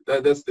intensity.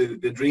 That's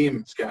the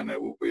dream scanner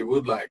we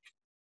would like.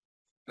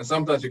 And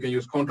sometimes you can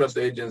use contrast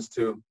agents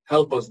to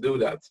help us do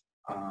that.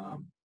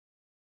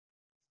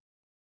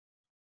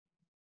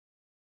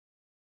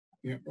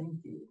 Yeah,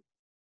 thank you.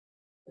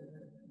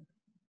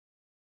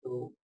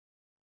 So,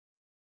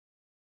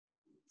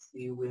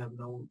 see, we have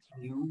no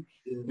new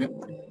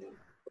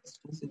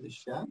questions in the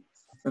chat.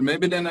 And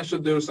maybe then I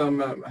should do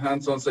some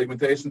hands-on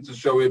segmentation to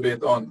show you a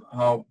bit on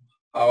how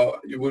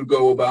you would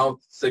go about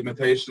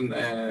segmentation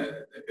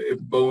if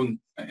bone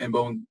and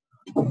bone.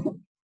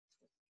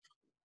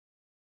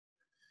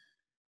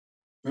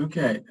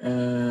 Okay,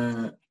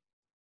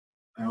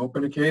 I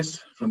open a case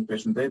from the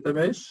patient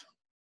database.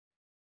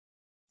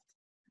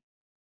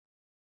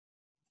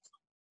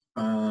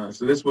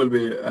 So this will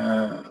be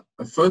a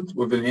foot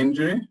with an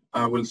injury.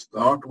 I will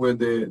start with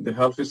the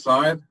healthy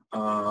side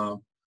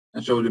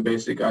and show the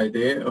basic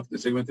idea of the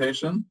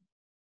segmentation.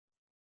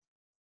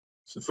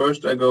 So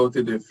first I go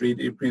to the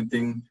 3D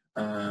printing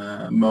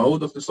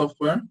mode of the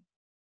software.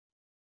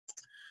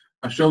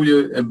 I show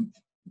you a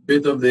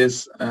bit of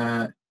this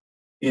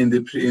in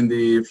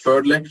the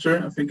third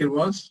lecture, I think it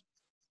was.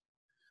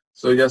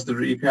 So just to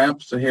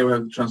recap, so here we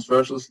have the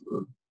transversals,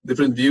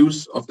 different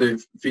views of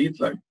the feet,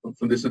 like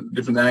from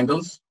different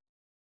angles.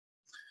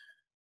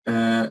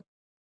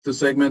 To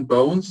segment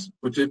bones,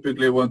 we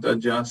typically want to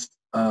adjust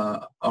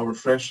our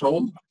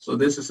threshold. So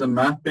this is a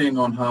mapping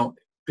on how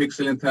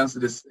pixel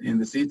intensities in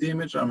the CT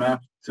image are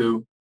mapped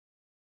to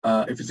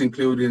if it's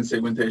included in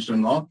segmentation or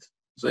not.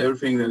 So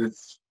everything that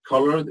is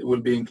colored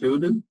will be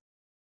included.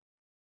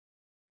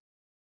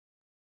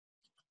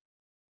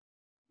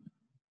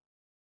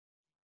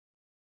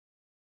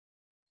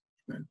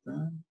 like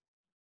that.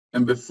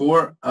 And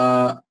before,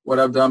 what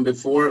I've done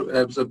before,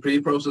 as a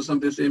pre-process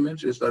of this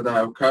image, is that I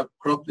have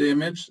cropped the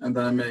image and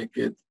then I make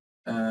it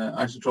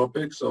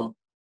isotropic, so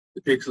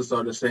the pixels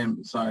are the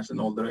same size in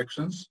all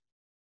directions.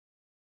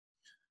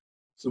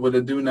 So what I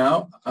do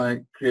now,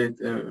 I create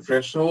a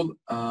threshold.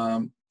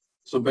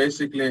 So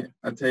basically,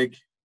 I take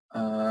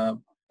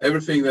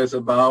everything that's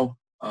above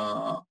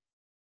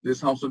this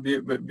household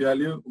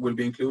value will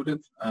be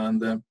included,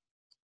 and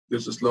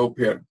there's a slope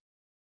here.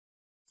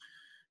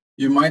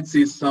 You might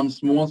see some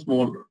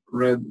small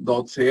red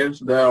dots here.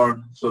 So there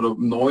are sort of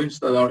noise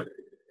that are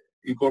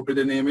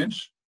incorporated in the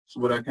image. So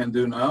what I can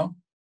do now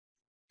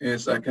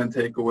is I can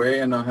take away,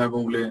 and I have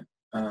only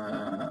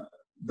the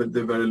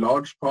very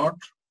large part.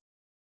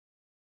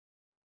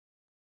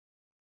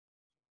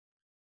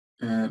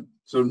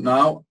 So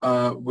now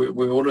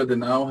we already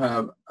now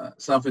have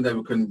something that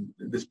we can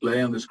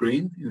display on the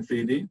screen in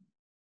 3D.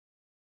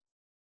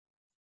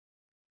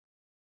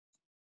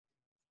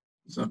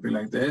 Something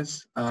like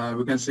this.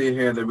 We can see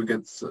here that we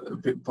get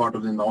part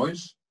of the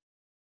noise.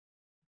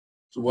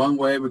 So one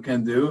way we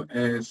can do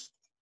is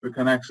we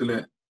can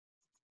actually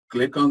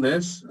click on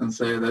this and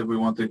say that we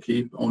want to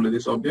keep only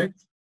this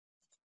object.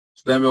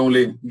 So then we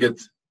only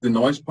get the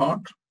noise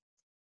part.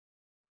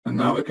 And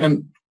now we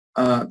can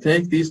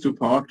take these two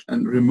parts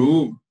and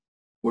remove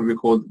what we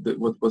call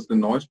what was the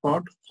noise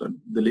part. So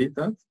delete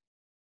that.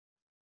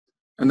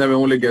 And then we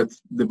only get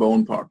the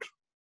bone part.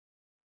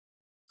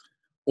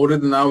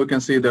 Already now we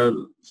can see there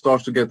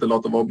starts to get a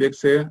lot of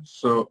objects here.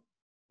 So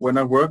when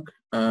I work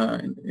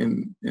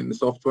in the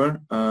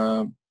software,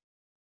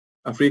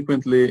 I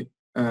frequently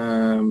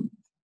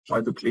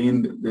try to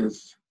clean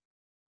this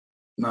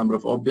number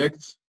of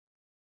objects.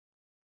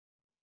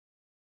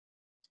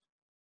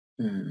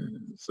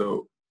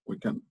 So we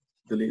can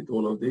delete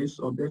all of these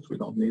objects. We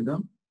don't need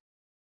them.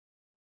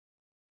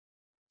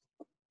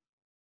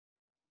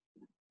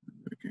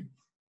 Okay,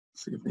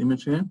 see the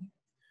image here.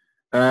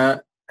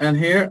 And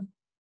here,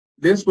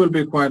 this will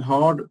be quite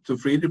hard to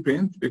 3D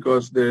print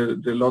because there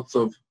are lots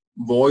of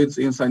voids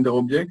inside the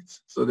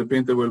object. So the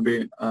printer will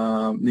be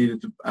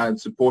needed to add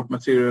support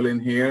material in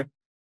here,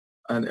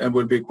 and it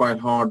will be quite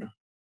hard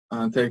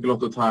and take a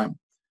lot of time.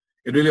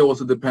 It really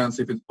also depends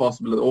if it's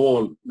possible at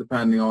all,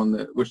 depending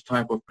on which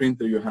type of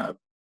printer you have.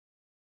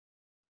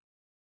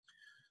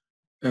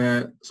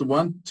 So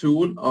one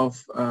tool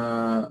of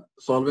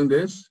solving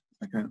this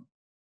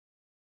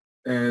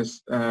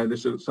is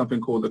this is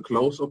something called the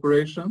close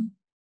operation.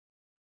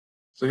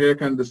 So here I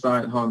can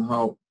decide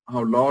how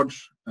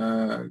large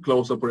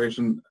close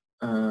operation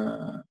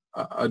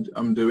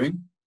I'm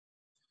doing.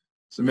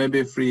 So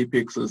maybe 3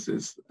 pixels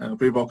is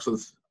 3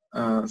 voxels.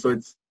 So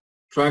it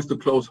tries to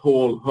close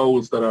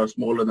holes that are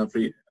smaller than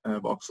 3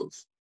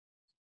 voxels.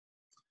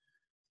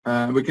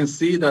 We can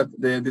see that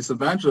the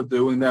disadvantage of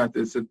doing that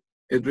is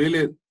it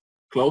really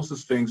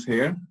closes things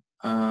here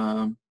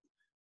and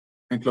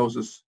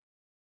closes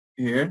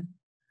here,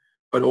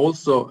 but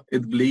also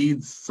it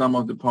bleeds some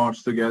of the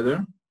parts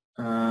together.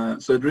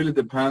 So it really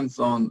depends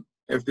on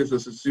if this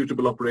is a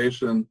suitable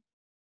operation,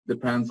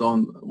 depends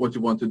on what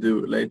you want to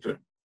do later.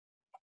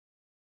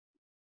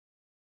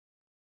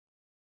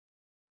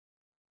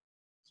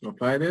 So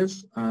apply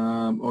this.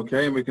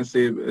 Okay, and we can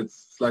see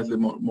it's slightly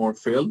more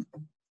filled.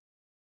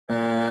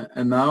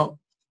 And now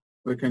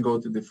we can go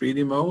to the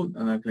 3D mode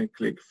and I can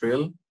click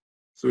fill.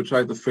 So we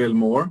try to fill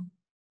more.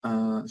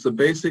 So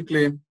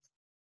basically,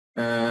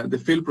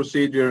 the fill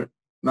procedure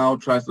now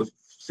tries to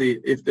see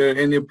if there are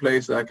any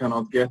place I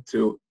cannot get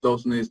to,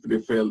 those needs to be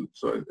filled.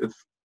 So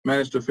it's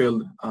managed to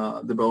fill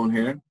the bone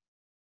here.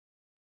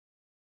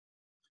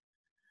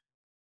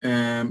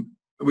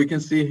 We can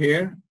see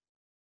here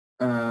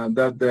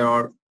that there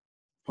are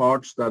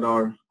parts that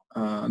are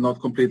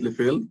not completely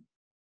filled.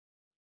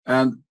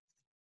 And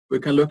we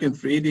can look in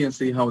 3D and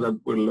see how that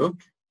will look.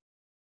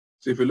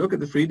 So if you look at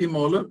the 3D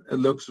model, it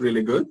looks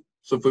really good.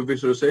 So for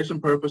visualization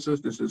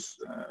purposes, this is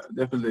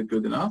definitely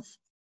good enough.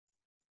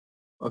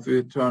 If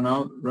we turn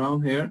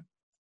around here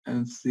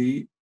and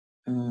see,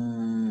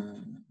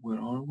 where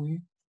are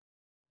we?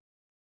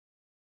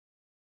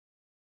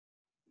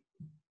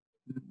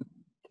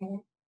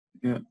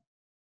 Yeah.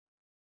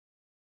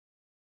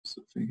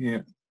 So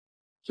here.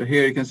 So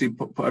here you can see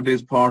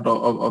this part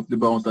of the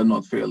bones that are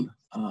not filled.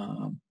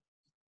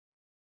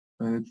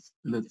 Let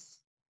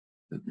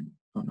me,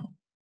 oh no,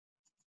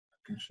 I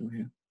can show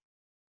here.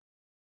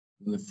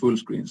 The full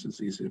screen, so it's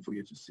easier for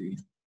you to see.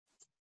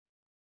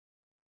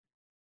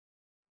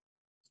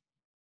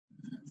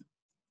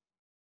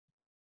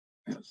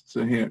 Yes,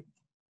 so here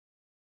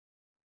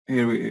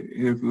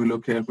if we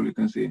look carefully, you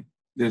can see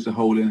there's a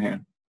hole in here.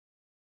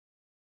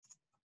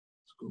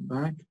 Let's go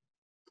back.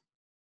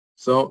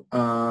 So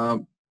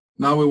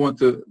now we want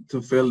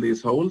to fill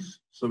these holes,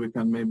 so we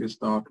can maybe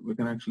start. We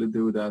can actually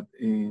do that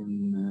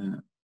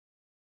in.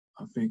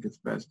 I think it's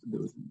best to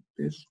do it in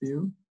this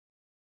view.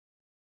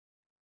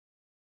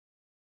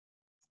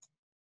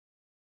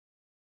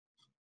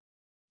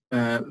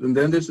 And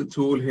then there's a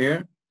tool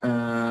here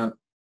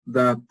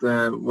that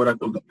what I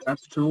call the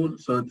patch tool.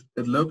 So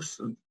it looks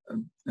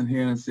and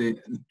here you see it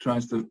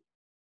tries to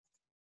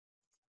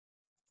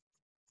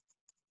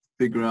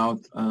figure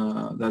out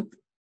that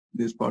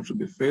this part should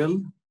be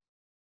filled,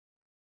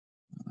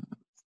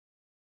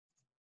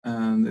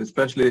 and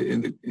especially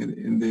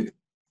in the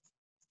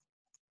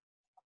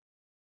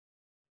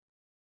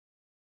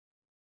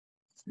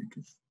I think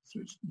it's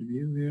switch the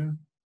view here.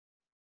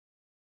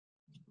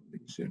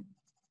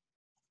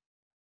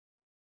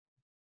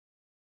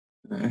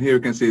 Here you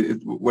can see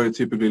it, where it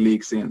typically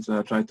leaks in. So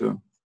I try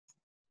to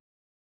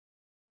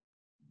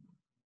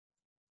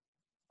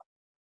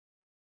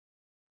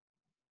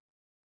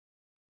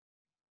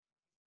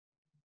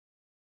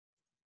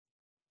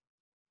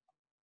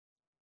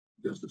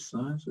adjust the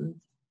size of it.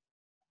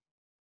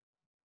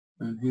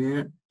 And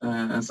here,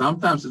 and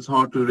sometimes it's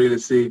hard to really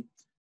see,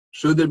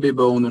 should there be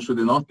bone or should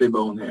there not be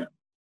bone here?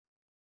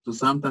 So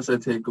sometimes I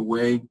take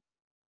away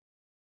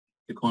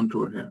the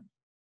contour here.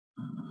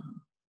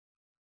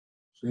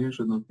 So here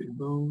should not be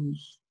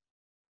bones.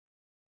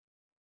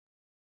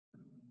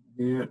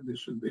 Here, this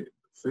should be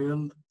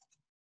filled.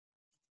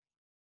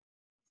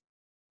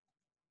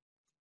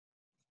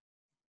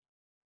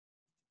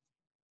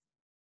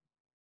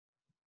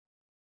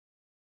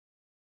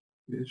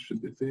 This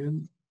should be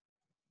filled.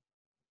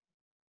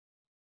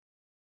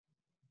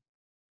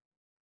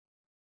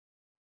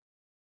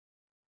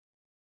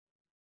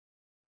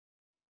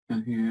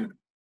 And here,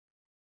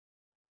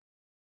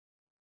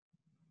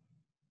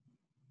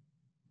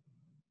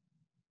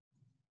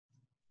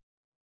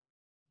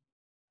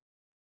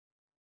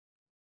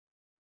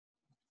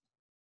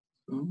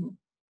 so.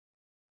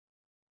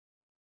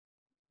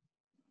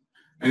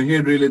 And here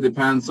it really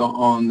depends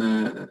on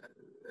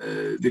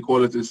the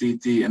quality of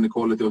CT and the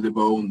quality of the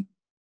bone.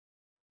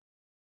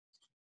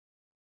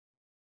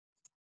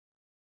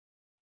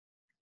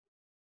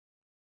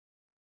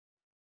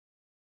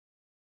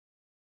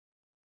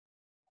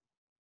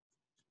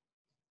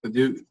 But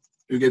you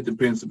get the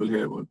principle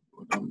here, what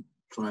I'm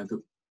trying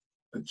to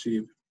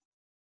achieve.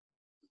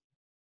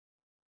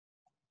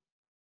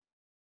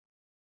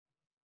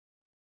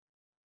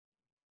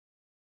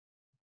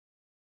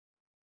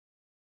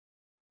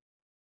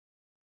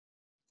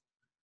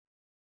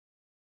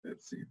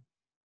 Let's see.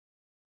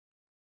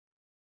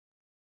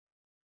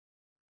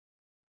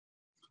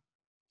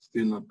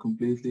 Still not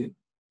completely,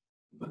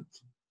 but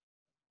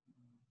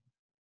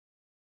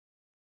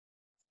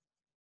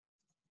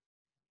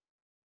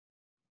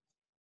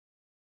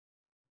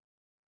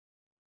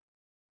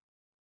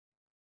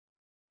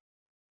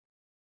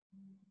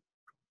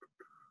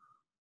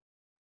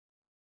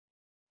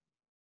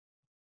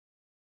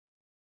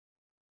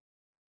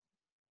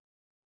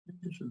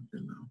it should be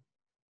now.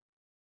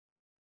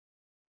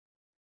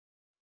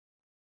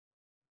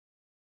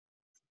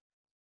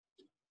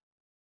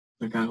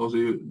 I can also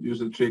use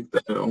a trick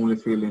that I only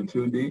fill in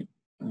 2D.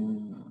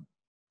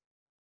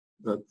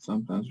 That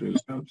sometimes really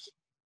helps.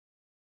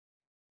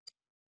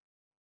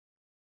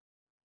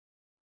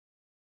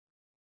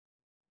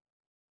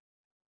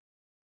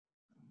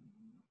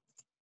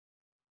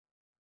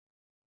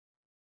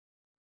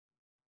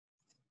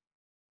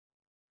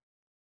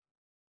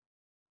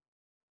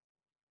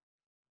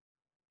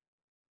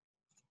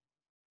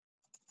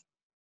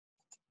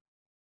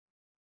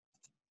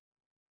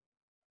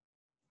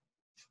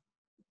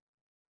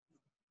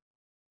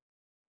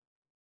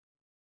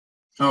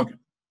 Okay.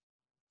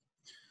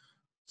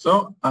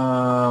 So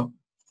now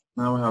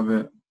we have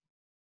a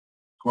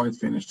quite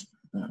finished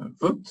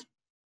foot.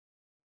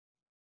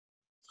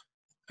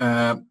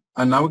 And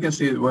now we can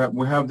see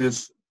we have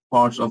these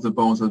parts of the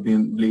bones that have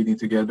been bleeding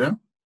together.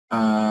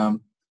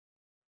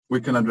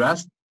 We can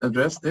address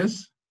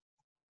this.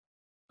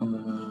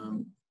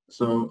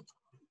 So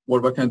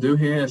what we can do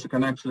here is we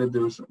can actually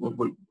do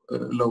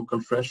local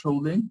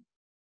thresholding.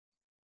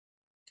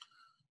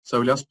 So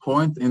we'll just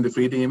point in the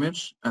 3D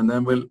image, and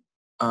then we'll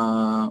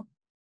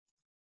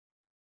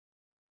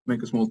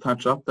make a small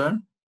touch up there.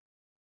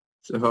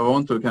 So if I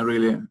want to, I can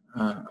really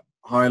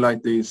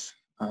highlight these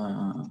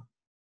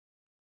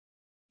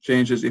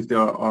changes if they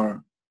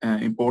are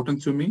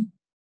important to me.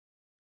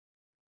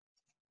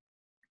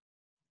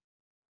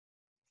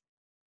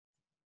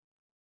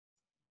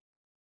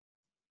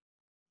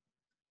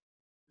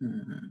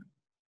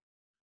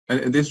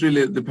 And this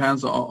really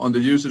depends on the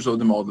usage of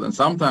the model. And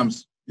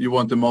sometimes you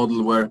want a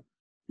model where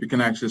you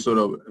can actually sort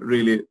of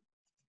really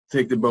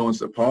take the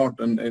bones apart,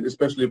 and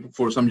especially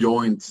for some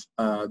joints,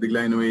 the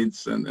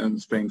glenoids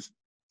and springs.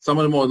 Some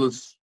of the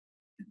models,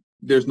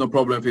 there's no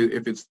problem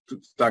if it's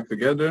stuck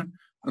together,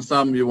 and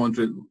some you want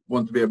to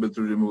be able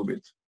to remove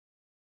it.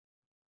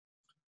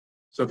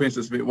 So for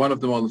instance, one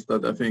of the models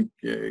that I think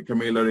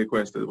Camilla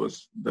requested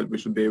was that we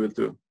should be able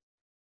to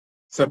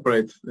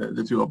separate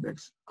the two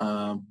objects.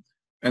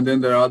 And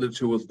then there are other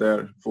tools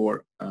there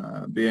for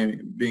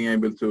being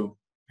able to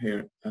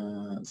here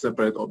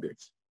separate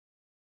objects.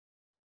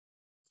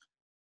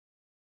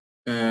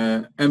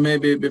 And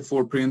maybe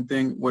before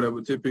printing, what I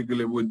would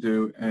typically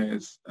do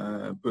is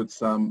put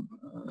some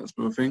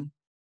smoothing.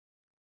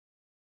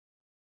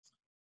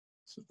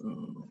 So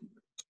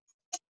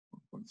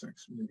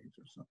 1.6 millimeters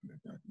or something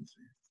like that.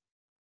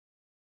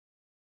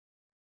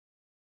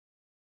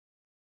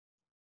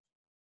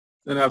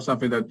 then I have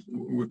something that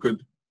we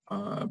could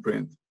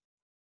print.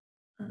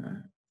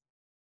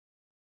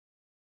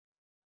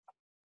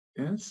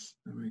 Yes,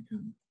 and we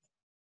can.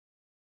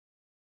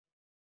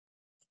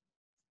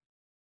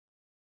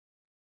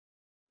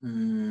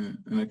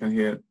 And I can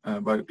here,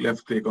 by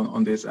left click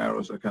on these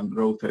arrows, I can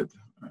rotate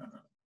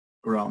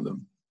around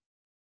them.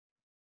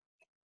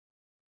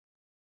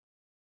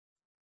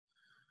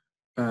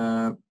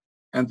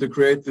 And to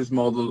create this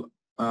model,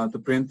 to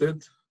print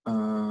it,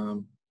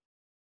 I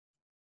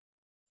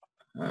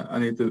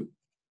need to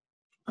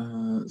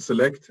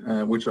select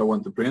which I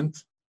want to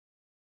print.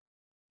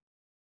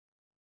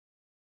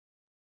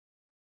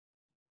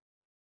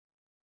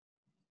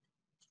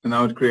 And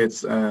now it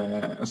creates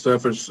a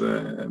surface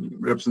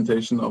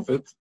representation of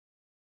it.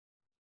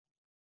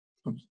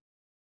 Oops.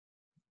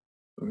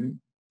 Sorry.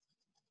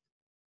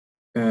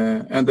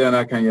 And then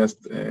I can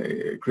just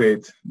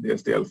create the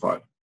STL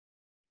file.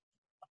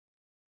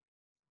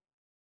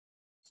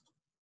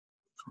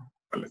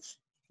 Well,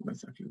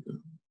 let's actually do.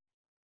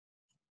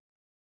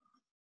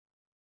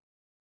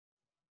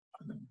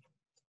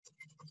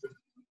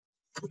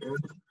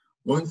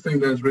 One thing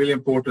that's really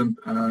important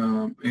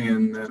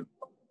in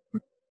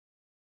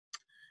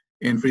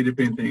 3D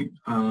printing,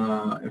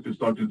 if you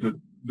start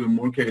to do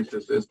more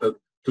cases, is that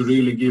to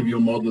really give your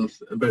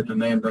models a better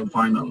name than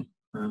final.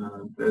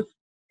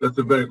 That's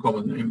a very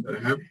common name that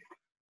I have.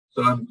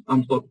 So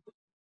I'm stopped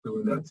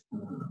doing that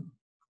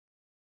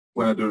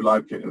when I do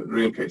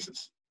real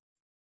cases.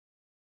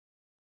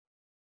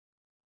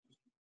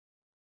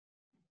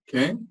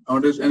 Okay, are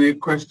there any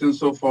questions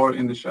so far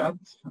in the chat?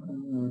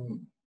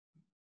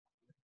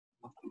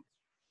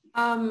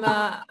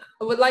 I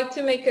would like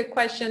to make a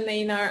question,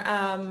 Einar.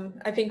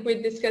 I think we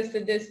discussed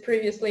this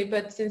previously,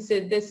 but since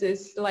this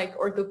is like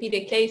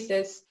orthopedic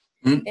cases,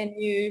 and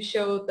you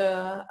showed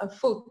a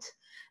foot,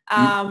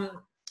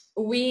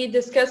 we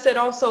discussed it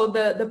also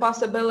the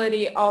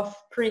possibility of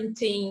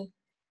printing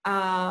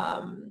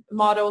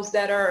models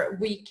that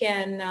we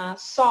can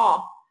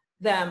saw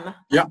them.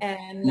 Yeah.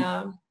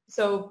 And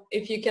so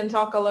if you can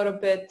talk a little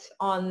bit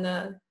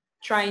on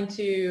trying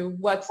to,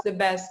 what's the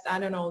best, I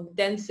don't know,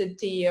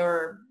 density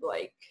or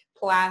like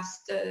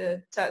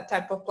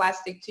type of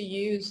plastic to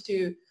use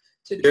to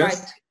try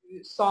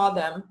to saw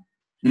them.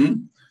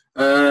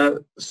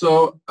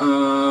 So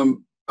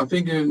I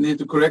think you need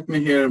to correct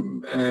me here,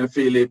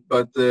 Philip,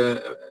 but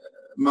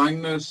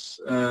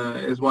Magnus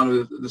is one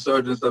of the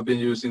surgeons that have been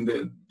using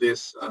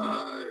this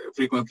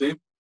frequently.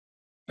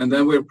 And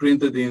then we're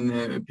printed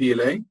in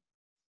PLA.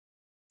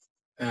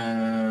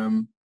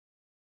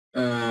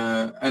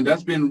 And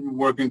that's been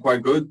working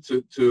quite good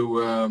to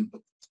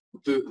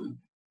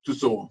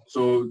saw.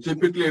 So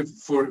typically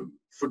for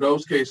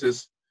those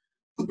cases,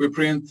 we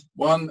print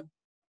one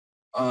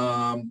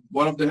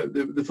of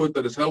the foot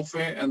that is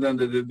healthy, and then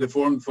the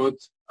deformed foot,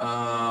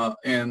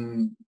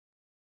 and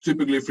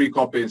typically 3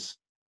 copies,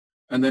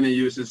 and then he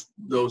uses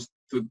those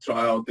to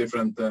try out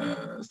different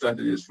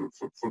strategies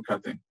for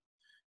cutting.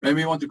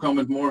 Maybe you want to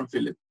comment more,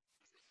 Philip?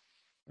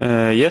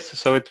 Yes,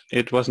 so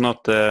it was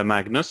not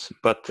Magnus,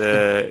 but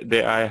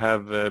I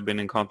have been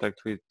in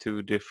contact with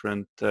 2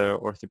 different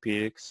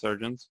orthopedic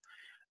surgeons.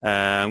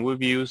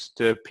 We've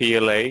used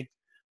PLA,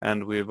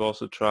 and we've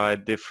also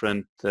tried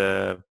different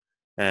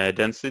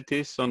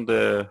densities on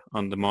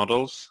the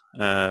models,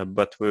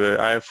 but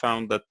I have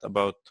found that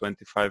about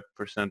 25%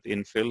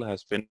 infill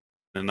has been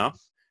enough.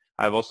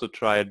 I've also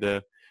tried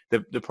the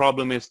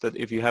problem is that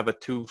if you have a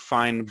too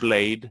fine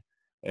blade,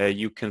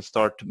 you can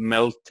start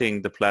melting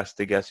the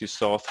plastic as you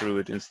saw through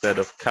it instead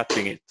of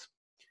cutting it.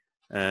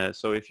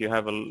 So if you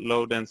have a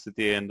low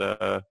density and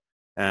a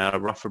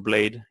rougher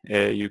blade,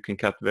 you can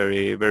cut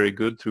very, very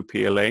good through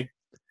PLA.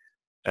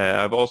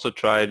 I've also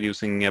tried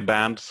using a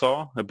band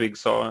saw, a big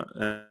saw,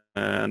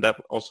 and that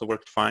also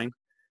worked fine.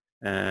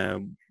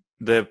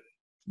 The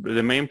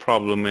main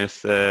problem is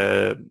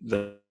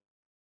that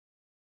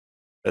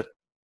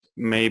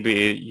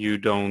maybe you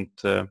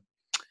don't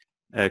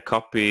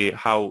copy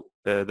how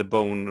the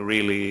bone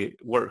really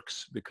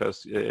works,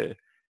 because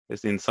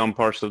in some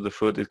parts of the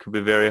foot it could be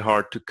very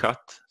hard to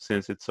cut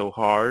since it's so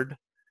hard,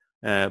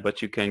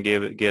 but you can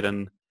get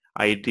an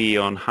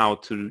idea on how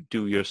to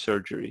do your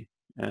surgery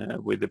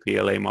with the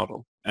PLA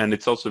model, and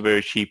it's also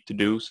very cheap to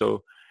do.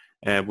 So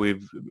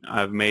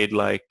I've made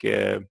like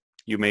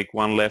you make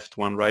one left,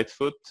 one right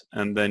foot,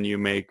 and then you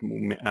make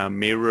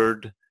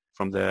mirrored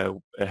from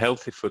the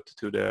healthy foot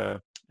to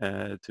the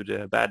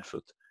bad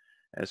foot,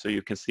 so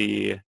you can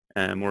see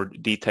more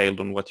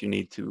detailed on what you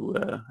need to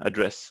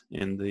address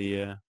in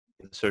the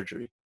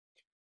surgery.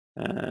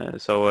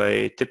 So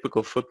a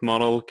typical foot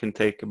model can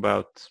take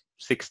about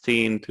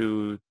 16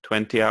 to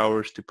 20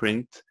 hours to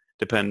print,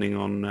 depending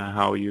on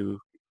how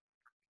you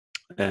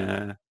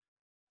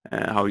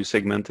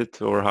segment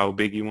it or how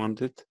big you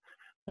want it.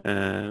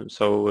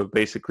 So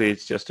basically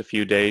it's just a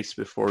few days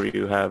before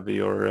you have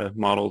your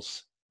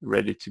models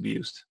ready to be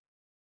used.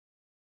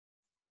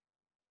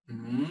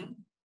 Mm-hmm.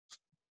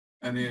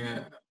 Any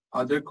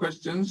other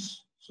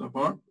questions so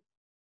far?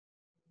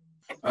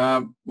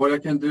 What I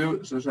can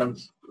do, since I have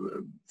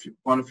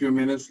a few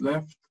minutes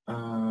left,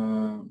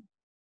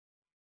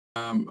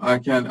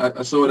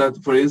 I saw that,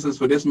 for instance,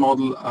 for this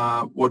model,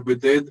 what we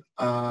did,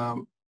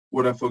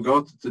 what I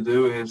forgot to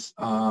do is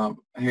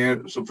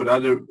here. So for the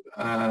other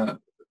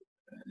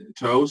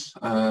toes,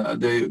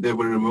 they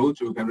were removed.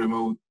 So we can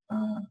remove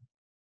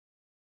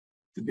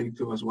the big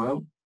toe as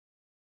well.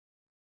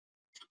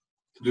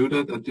 To do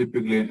that, I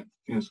typically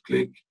just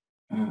click,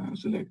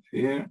 select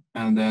here,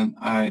 and then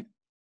I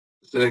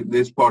select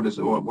this part is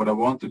what I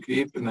want to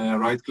keep, and then I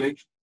right click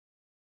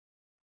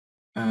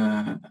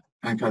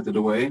and cut it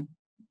away.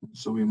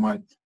 So we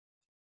might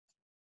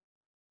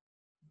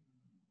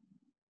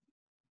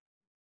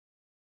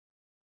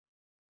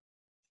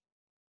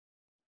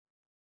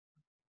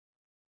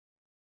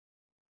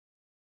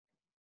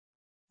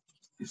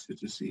easier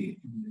to see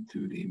in the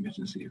 2D image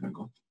and see if I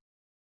got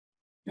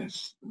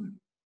yes.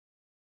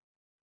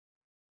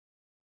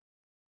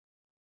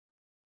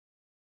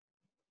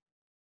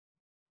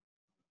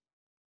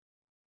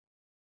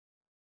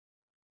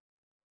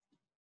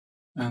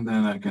 And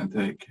then I can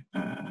take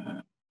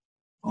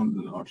on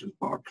the largest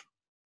part,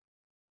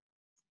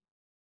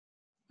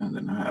 and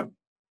then I have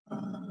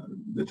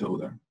the toe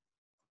there.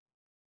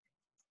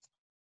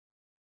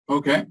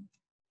 Okay.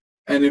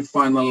 Any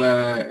final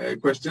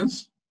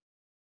questions?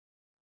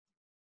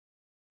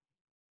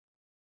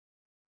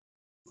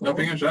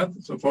 Nothing in chat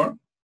so far.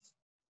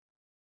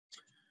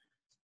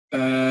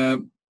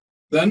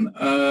 Then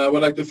I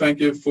would like to thank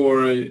you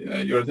for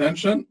your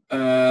attention,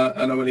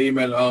 and I will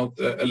email out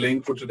a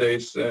link for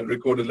today's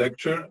recorded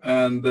lecture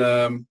and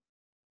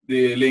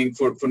the link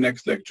for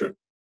next lecture.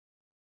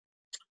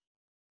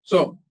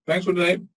 So thanks for today.